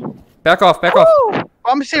 Got him. Back off. Back off. Woo!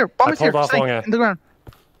 Bomb is here. Bomb is here. pulled off Snake long, yeah. in the ground.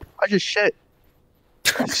 I just shit.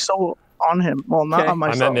 So on him. Well, not Okay. on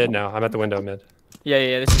myself. I'm at mid now. I'm at the window mid.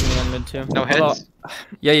 Yeah. This is me on mid too. No hits.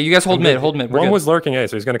 Yeah, you guys hold mid. Hold mid. We're One good. was lurking A,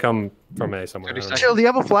 so he's gonna come from A somewhere. 30 I don't know. Chill. Do you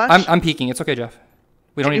have a flash? I'm peeking. It's okay, Jeff.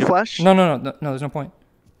 We don't Can need you to flash? No. There's no point.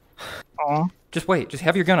 Aw. Just wait. Just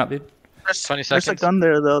have your gun up, dude. 20 There's a seconds. gun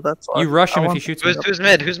there though. That's why. You rush him I if want- he shoots me. Who's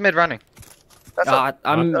mid? Who's mid running? That's a,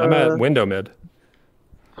 I'm I'm at window mid.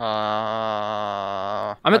 I'm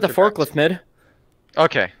at the watch your backs. forklift mid.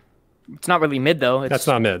 Okay. It's not really mid though. It's That's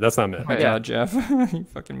not mid. That's not mid. Oh my Yeah. god, Jeff. You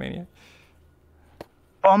fucking maniac.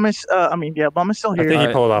 bomb is. Bomb is still I here. think he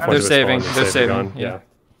Alright. pulled off. They're onto his saving. phone and They're saved the saving, gun. yeah.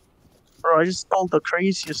 Bro, I just stole the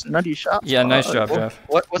craziest nutty shot. Yeah, nice job, Well, Jeff.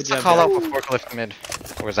 What's Good the job, call out Jeff. for forklift mid?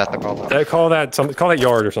 Or was that the call out? Call that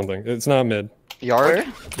yard or something. It's not mid. Yard?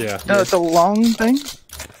 Yeah. No, it's a long thing.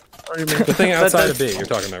 What do you mean? The thing outside of B, you're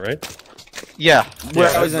talking about, right? Yeah.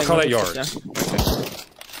 Where Yeah, I was in call that Olympics, yard.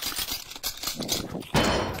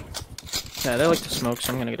 Yeah, they like to smoke,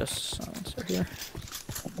 so I'm gonna get a silencer here.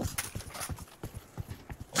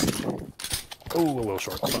 Oh, a little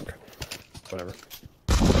short. Fuck. Whatever.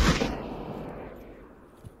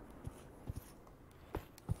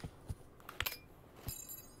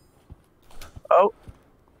 Oh,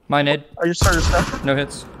 My nade. I just heard a step. No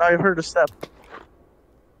hits. I heard a step.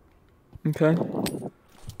 Okay.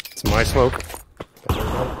 It's my smoke.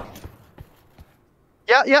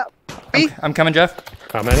 Yeah. B. I'm coming, Jeff.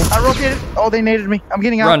 How many? I rotated. Oh, they naded me. I'm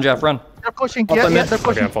getting out. Run, Jeff. Run. They're pushing. Up Yeah, on mid. they're Okay,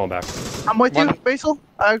 pushing. I'm falling back. I'm with you, One. Basil.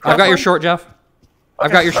 I've got your short, Jeff.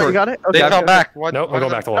 I've got your Oh, short. you got it? They Okay. fell back. What? Nope, we'll what go are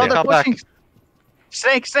back to they- No, long. They they're fell back.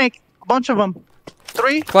 pushing. Snake. A bunch of them.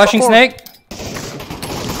 3. Flashing 4. snake.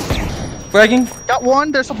 Flagging. Got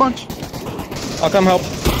one. There's a bunch. I'll come help.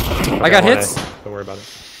 I got One A. hits. Don't worry about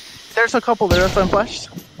it. There's a couple there. That's why I'm flashed.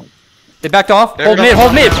 They backed off. They're Hold gonna- mid.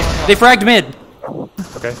 Hold mid. They fragged mid.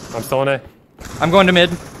 Okay, I'm still in A. I'm going to mid.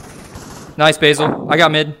 Nice, Basil. I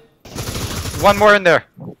got mid. One more in there.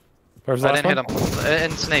 Where's the I last didn't one? hit him.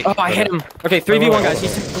 And snake. Oh, I hit him. Okay, 3v1 guys.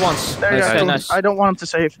 He's hit once. There you Nice, go. nice. I don't want him to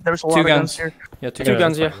save. There's a lot Two of guns. guns here. Yeah, two Two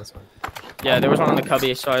guns. guns, that's fine, that's fine. Yeah, there was one on the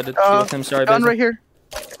cubby, so I had to deal with him. Sorry, Gun Basil. right here.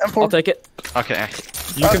 I'll take it. Okay.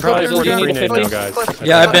 You can probably Basil, do you free need a nade now, 50? guys.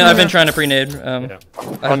 Yeah, I've been trying to pre-nade. Yeah.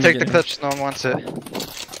 I'll take the clips. No one wants it.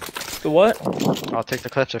 The what? I'll take the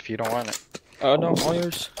clips if you don't want it. Oh, no, all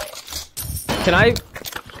yours. Can I Does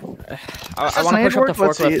want to push nade up the work?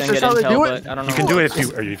 Let's see. forklift Is and this get how they do intel, it? but I don't know. You can do it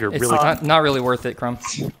if you're It's really. not really worth it, Crumb.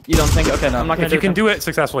 You don't think? Okay, I'm not gonna If do you can it. do it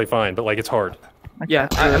successfully, fine. But like, it's hard. Yeah,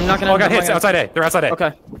 I'm not gonna. Oh, I got I'm hits not outside A. They're outside A.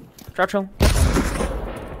 gonna- Okay. Trap chill.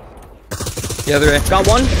 The other A. Got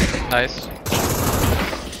one. Nice.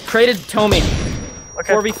 Traded Tommy.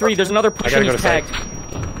 Okay. 4v3. There's another gotta pushing. go He's to site.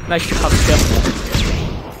 tagged. Nice job, Skip.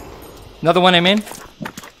 Another one, I mean.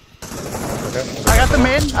 I got the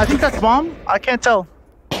main. I think that's bomb. I can't tell.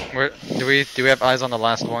 Do we have eyes on the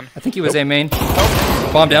last one? I think he was A main.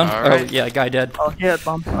 Bomb down. Alright. Oh, yeah, guy dead. Oh, he had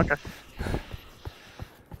bomb. Okay.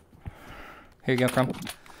 Here you go, Crumb.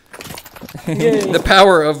 The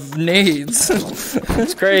power of nades. It's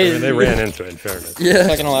I crazy. mean, they ran into it. In fairness, Yeah.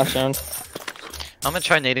 Second to last round. I'm gonna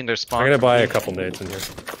try nading their spawn. I'm gonna buy a couple nades in here.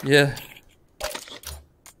 Yeah.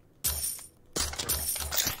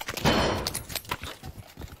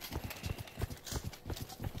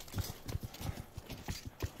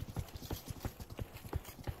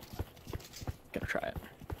 Gonna try it.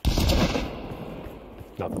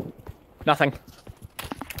 Nothing. Nothing.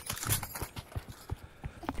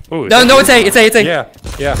 Ooh, No, it's A. It's A. It's A. Yeah,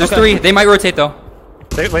 yeah. There's three. They might rotate though.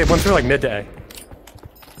 They went through like mid to A.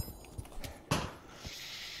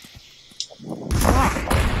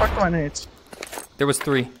 Fuck my nades. There was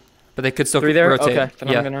three, but they could still Three there? rotate. Okay, then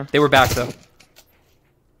I'm Yeah, gonna- they were back though.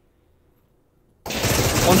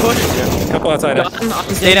 One push. Couple outside A.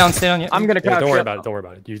 Stay down. Stay down. Yeah. I'm gonna Yeah, crouch. don't worry up. about it. Don't worry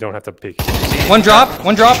about it. You don't have to peek. One drop.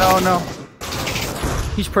 One drop. No.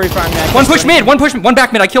 He's pre-firing that. One push mid, one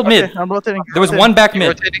back mid. I killed mid. Okay, I'm rotating. There was one back mid.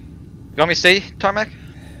 Rotating. You want me to stay, Tarmac?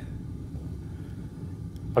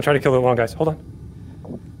 I'm trying to kill the long guys. Hold on.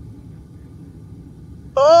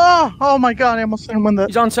 Oh my god, I almost didn't win that.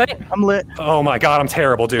 He's on site. I'm lit. Oh my god, I'm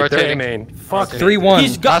terrible, dude. They're Rotating. A main. Fuck. 3-1.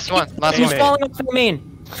 He's got. Last He's one. falling off the main.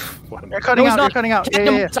 What am I- You're cutting No, he's out, not. you're cutting out.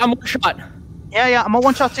 Yeah. I'm one shot. Yeah, I'm a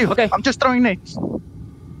one shot too. Okay. I'm just throwing nades.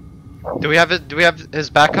 Do we have it? Do we have his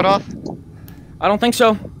back cut off? I don't think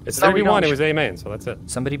so. It's No, we 31. don't. It was A main, so that's it.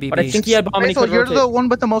 Somebody BB. But I think he had bomb and he Basil, could you're rotate. the one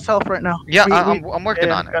with the most health right now. Yeah, I'm working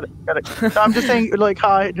on it. Got it. So I'm just saying, like,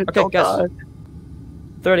 hi. Okay, Don't guess. die.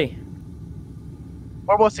 30.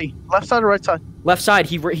 Where was he? Left side or right side? Left side.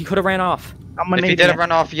 He could have ran off. I'm a If he nade. didn't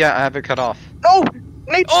run off, yeah, I have it cut off. No!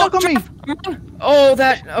 Nate stuck on me! Oh,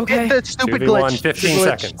 that. Okay. That stupid 2v1, glitch. 15 Glitch.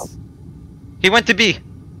 seconds. He went to B.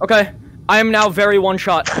 Okay. I am now very one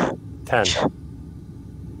shot. 10.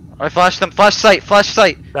 I flashed them. Flash sight. Flash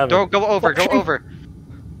sight. 7. Go over. Go over.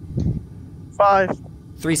 5.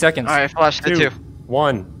 3 seconds. All right, flash the 2. two.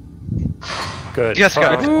 1. Good. Yes,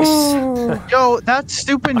 go. Yo, that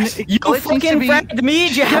stupid You glitch needs to fucking be... fragged me,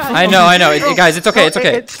 Jeff. I know. Guys, it's okay. It's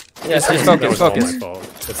okay. Yes, Just That focus. was all my Focus. fault.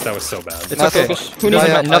 That was so bad. It's okay. Who needs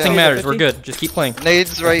Yeah, it? Nothing matters. 50? We're good. Just keep playing.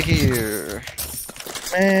 Nades right here.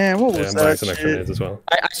 Man, what Yeah, was I'm buying that some extra shit? nades as well.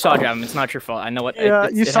 I saw Jeff. It's not your fault. I know what. Yeah,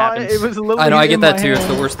 you saw happens. it. It was a little. I know. I get that too. It's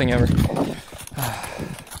the worst thing ever.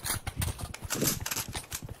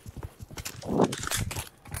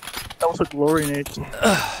 That was a glory nade.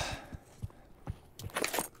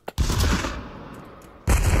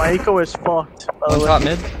 My eco is fucked. By the One way. top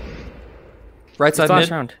mid. Right side Last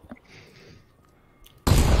mid. round.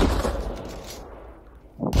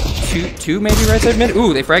 Two maybe right side mid.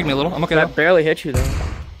 Ooh, they fragged me a little. I'm okay That though. barely hit you though.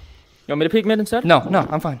 You want me to peek mid instead? No,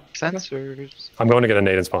 I'm fine. Sensors. I'm going to get a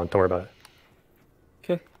nade and spawn. Don't worry about it.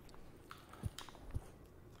 Okay.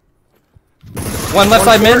 One left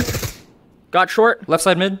side mid. Got short. Left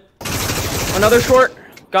side mid. Another short.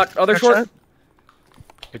 Got other That's short. it.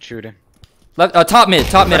 Good shooting. Left, top mid.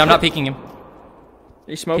 Top mid. I'm not peeking him.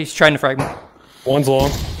 He smoked. He's trying to frag me. One's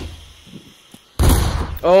long.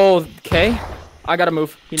 Oh, okay. I gotta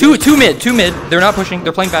move. He Two knows. mid. They're not pushing.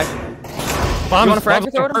 They're playing back. Bombs, wanna frag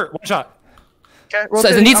bombs, it, Jordan? hurt. One shot. Okay, So,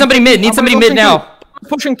 rotate. need somebody mid. Need I'm somebody gonna mid rotate now.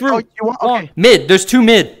 Pushing through. Oh, you want? Long. Okay. Mid. There's two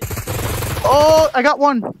mid. Oh, I got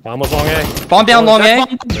one. Bomb was long A. Bomb down long A.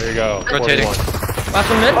 There you go. Rotating. 41. Last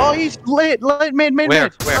one mid. Oh, he's lit. Mid. Where?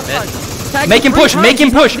 Left Where? side. Mid? Tagged Make him three push. times. Make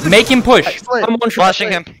him push. Make him push. He's lit. I'm one shot.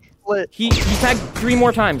 Flashing him. Lit. He tagged 3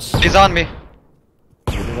 more times. He's on me.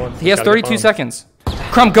 He has Gotta get 32 bomb. seconds.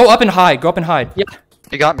 Crumb, go up and hide. Go up and hide. Yeah.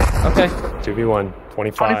 He got me. Okay. 2v1.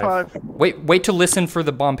 25. 25. Wait to listen for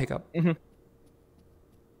the bomb pickup. Mhm.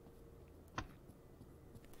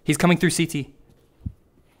 He's coming through CT.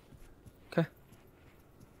 Okay.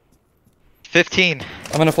 15.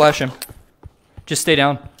 I'm gonna flash him. Just stay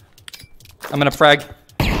down. I'm gonna frag.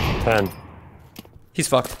 10. He's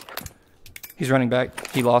fucked. He's running back.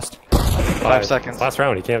 He lost. 5 seconds. Last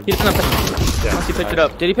round. He can't. He doesn't have Yeah. Once he picked it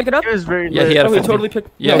up. Did he pick it up? He was very Yeah, lit. he had a Oh, he 50. totally picked.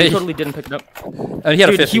 Yeah, No, he he- totally didn't pick it up. He had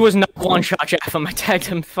a Dude, 50. he was not one shot Jeff him. I tagged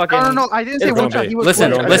him fucking. No. I didn't say It's one gonna shot. be. He was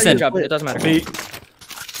Listen, lit. I said listen. he was lit. It doesn't matter. B.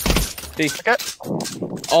 Okay.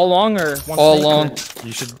 All long or one All snake? long.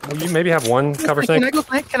 You should. You maybe have one cover Can I snake. go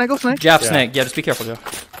snake? Can I go snake? Jab Yeah. snake. Yeah, just be careful, Joe.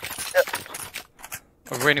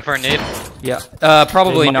 We're waiting for a nade. Yeah.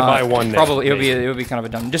 Probably They might not. buy one next, Probably it maybe. would be kind of a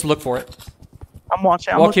dumb. Just look for it. I'm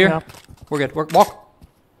watching. I'm Walk looking here. up. We're good. Walk.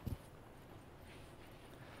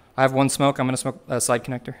 I have one smoke. I'm gonna smoke a side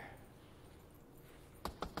connector.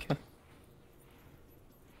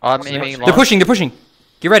 I'm aiming long. They're pushing. They're pushing.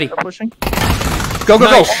 Get ready. They're pushing. Go.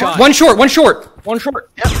 Nice shot. One short. One short. One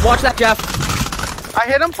short. Watch that, Jeff. I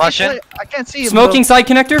hit him. Flash He's in. lit. I can't see him. Smoking side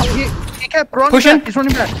connector. Though. He kept running Pushing. back. He's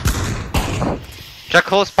running back. Check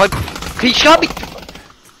close. Bud. He shot me.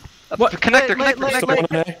 What? Connector. Lit, Connector. lit, Still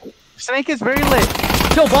lit. one A. Snake is very lit.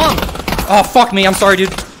 Kill bomb. Oh fuck me. I'm sorry,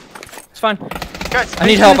 dude. It's fine. Guys, I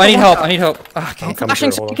need help. I need help. I need help. Ah, okay. I'm coming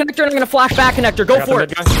Flashing through. Hold on. connector and I'm gonna flash back connector. Go I got the for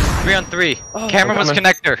mid it. guy. 3 on 3. Camera was coming.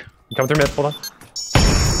 connector. I'm coming through mid. Hold on.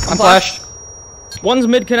 I'm flashed. One's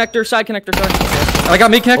mid connector, side connector. Sorry. I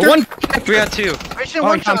got mid connector. One. 3 on 2. Vision Oh,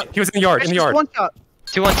 one he shot. was in the yard. In the Vision yard. one shot.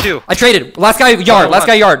 2 on 2. I traded. Last guy yard. Last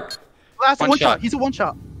guy yard. Last One one shot. shot. He's a one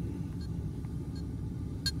shot.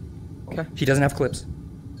 He doesn't have clips.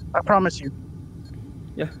 I promise you.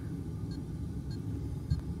 Yeah.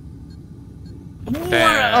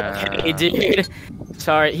 Damn. Okay, dude.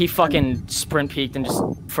 Sorry, he fucking sprint peeked and just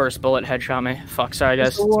first bullet headshot me. Fuck, sorry guys.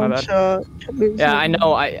 It's a It's my one bad. shot. Yeah, I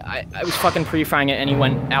know. I was fucking pre-firing it and he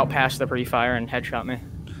went out past the pre-fire and headshot me.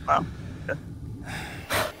 Wow.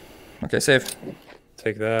 Okay, save.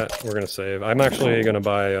 Take that. We're gonna save. I'm actually gonna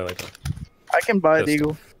buy like. I can buy a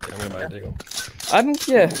Pistol. deagle. I'm gonna buy a deagle.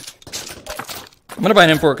 I'm gonna buy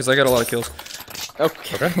an M4 because I got a lot of kills.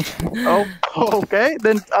 Okay. Okay. Oh, okay.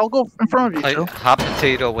 Then I'll go in front of you. I Joe. hot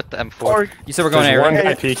potato with the M4. Or You said we're going There's A, one right?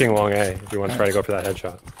 guy peeking long A. If you want to try to go for that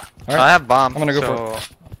headshot. I have bomb. I'm gonna go so...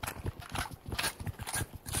 for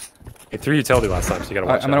He threw utility last time, so you gotta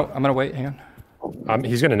watch I'm gonna wait. Hang on.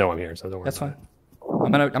 He's gonna know I'm here, so don't worry. That's about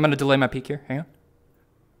fine. I'm gonna delay my peek here. Hang on.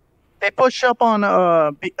 they push up on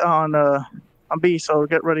B, so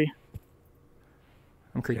get ready.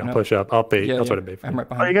 I'm it. creeping Yeah, up. push up. I'll bait. Yeah, I'll yeah. try to bait for I'm you. right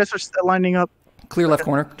Oh, you behind. guys are still lining up. Clear left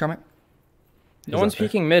corner, Drummer. No one's up there.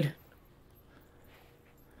 peeking mid.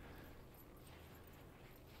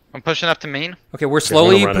 I'm pushing up to main. Okay, we're I'm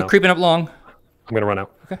slowly gonna run out. creeping up long. I'm gonna run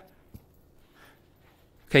out.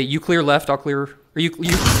 Okay, you clear left. I'll clear. Or you.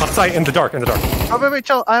 On site in the dark. In the dark. Oh, wait,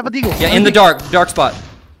 chill. I have a deagle. Yeah, in the dark spot.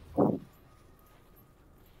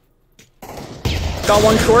 Got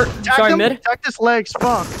one short. Jack Sorry, him. mid. Jack his legs.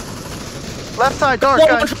 Fuck. Left side, dark, One,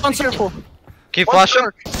 guys. one, Be careful. Can you One flash him?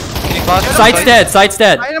 dark. Can you flash him? Sight's dead. Sight's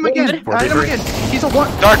dead. Hide him again. Hide him 4v3. again. He's a one.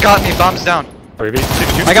 Dark got me. Bomb's down.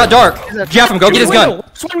 3v. I got dark. Jeff him. Go get his gun.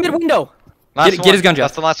 One mid window. Last Get his gun, Jeff.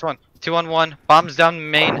 That's the last one. 2-on-1. Bomb's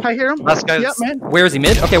down main. I hear him. Last guy's- Yep, man. Where is he?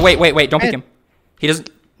 Mid. Okay, wait. Don't pick him. He doesn't.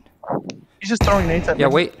 He's just throwing nades at me. Yeah,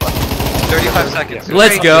 wait. 35 seconds.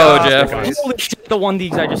 Let's Great go, job. Jeff. Guys. Holy shit, the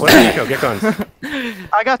 1Ds I just Let Nico get guns.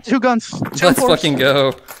 I got 2 guns. 2 Let's M4s. fucking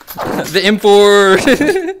go. The M4.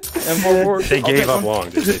 M4. They gave up long.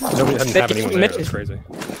 Dude. Nobody didn't have anyone there. mid. That's crazy.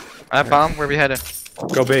 I have bomb. Where we headed?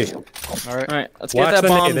 Go B. Alright. Alright, let's Watch get that the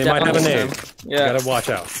bomb nade. They down might have a this nade. time. You Yeah, gotta watch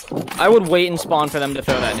out. I would wait and spawn for them to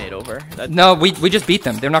throw that nade over. No, we just beat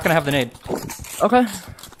them. They're not gonna have the nade. Okay.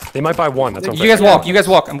 They might buy one. That's what I'm You guys saying. walk. You guys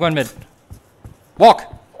walk. I'm going mid.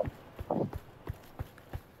 Walk.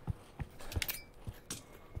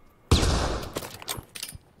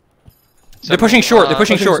 They're pushing short. They're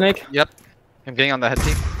pushing short. Snake. Yep. I'm getting on the head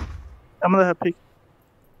team. I'm gonna have peek.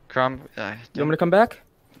 Crumb. You want me to come back?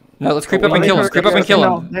 No, let's creep up and kill him. Creep up and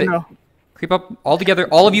kill him. They know. Creep up all together.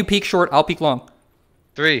 All of you peek short. I'll peek long.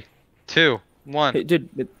 3, 2, 1. Hey, dude,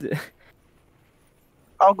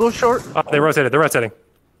 I'll go short. Oh, they rotated. They're rotating.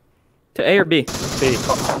 to A or B? B.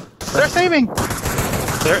 They're saving.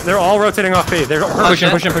 They're all rotating off B. They're Pushing.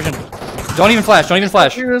 Don't even flash. Don't even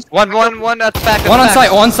flash. Here's 1 at the back. One on site.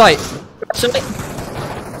 On site. Snake.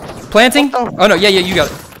 Planting. Oh no. Yeah. You got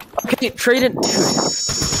it. Okay, traded.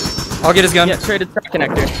 I'll get his gun. Yeah, traded side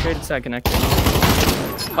connector. Traded side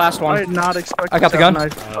connector. Last I one. did not expect. I got the to have gun. a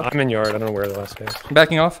knife. I'm in yard. I don't know where the last guy is. I'm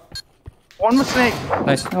backing off. One mistake.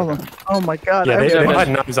 Nice. Hold on. Oh my god. Yeah, I they Yeah, had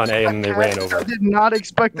knives on A and they ran over. I did not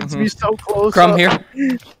expect it to be so close. Crumb up.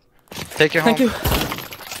 here. Take your home. Thank you.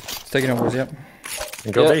 It's taking over. Yep.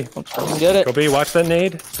 And go Yeah, B. let's fucking get it. Go B. Watch that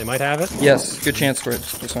nade. They might have it. Yes. Good chance for it.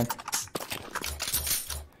 This one.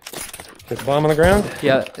 Get the bomb on the ground.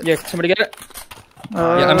 Yeah. Yeah, somebody get it. Yeah.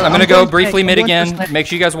 I'm gonna go briefly mid again. Make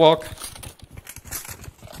sure you guys walk.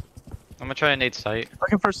 I'm gonna try a nade site.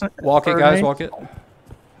 Looking for Walk it, for guys. nade. Walk it.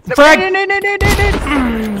 Frag!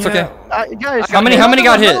 It's okay. Guys, How many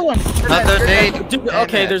got hit? Another nade. Dude,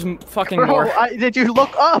 okay, there's fucking Bro, more. did you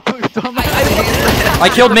look up? I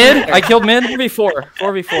killed mid. 4v4.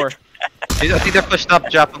 4v4. I think they're pushed up,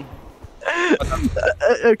 Jeff.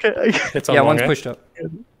 Okay. It's on Yeah, long one's A. pushed up.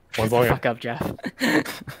 One's long A. Fuck up, Jeff.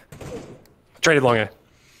 Traded long A.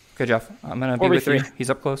 Okay, Jeff. I'm gonna be with 4v3. you. He's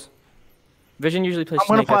up close. Vision usually plays I'm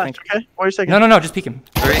gonna Snake, I flash, think. okay? Wait a second. No. Just peek him.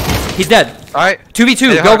 3. He's dead. Alright.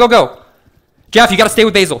 2v2. Hey, Go. Jeff, you gotta stay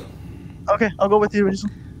with Basil. Okay, I'll go with you. You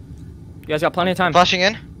guys got plenty of time. Flashing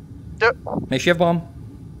in. Make sure you have bomb.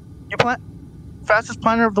 You plant. Fastest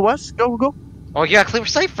planner of the West. Go. Oh yeah, clear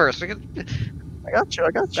site first. We can... I got you.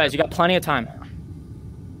 Guys, you got plenty of time.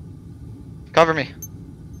 Cover me.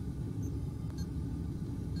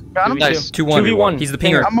 Got him. Nice. 2-1. 2v1. He's the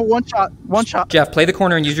pinger. I'm a one shot. Jeff, play the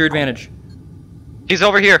corner and use your advantage. He's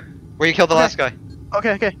over here, where you killed the last guy.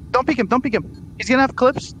 Okay. Don't peek him. He's gonna have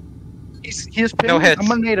clips. He is pinned. No hits. I'm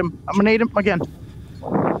gonna nade him again.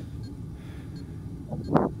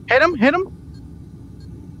 Hit him.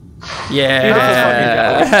 Yeah.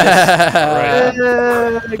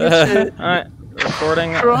 Yeah, good shit. Alright,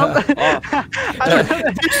 recording. Crumb.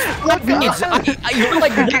 You're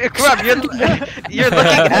like, Crumb, you're looking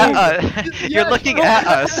at us. You're looking at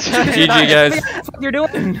us. GG, guys. what you're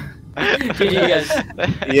doing? GG, guys.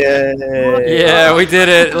 Yeah, we did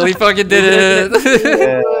it. We fucking did it.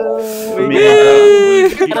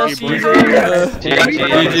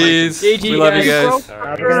 GG's. GG, We love you guys. guys.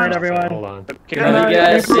 All right. Hold on. Love you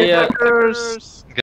guys. See ya. Fuckers.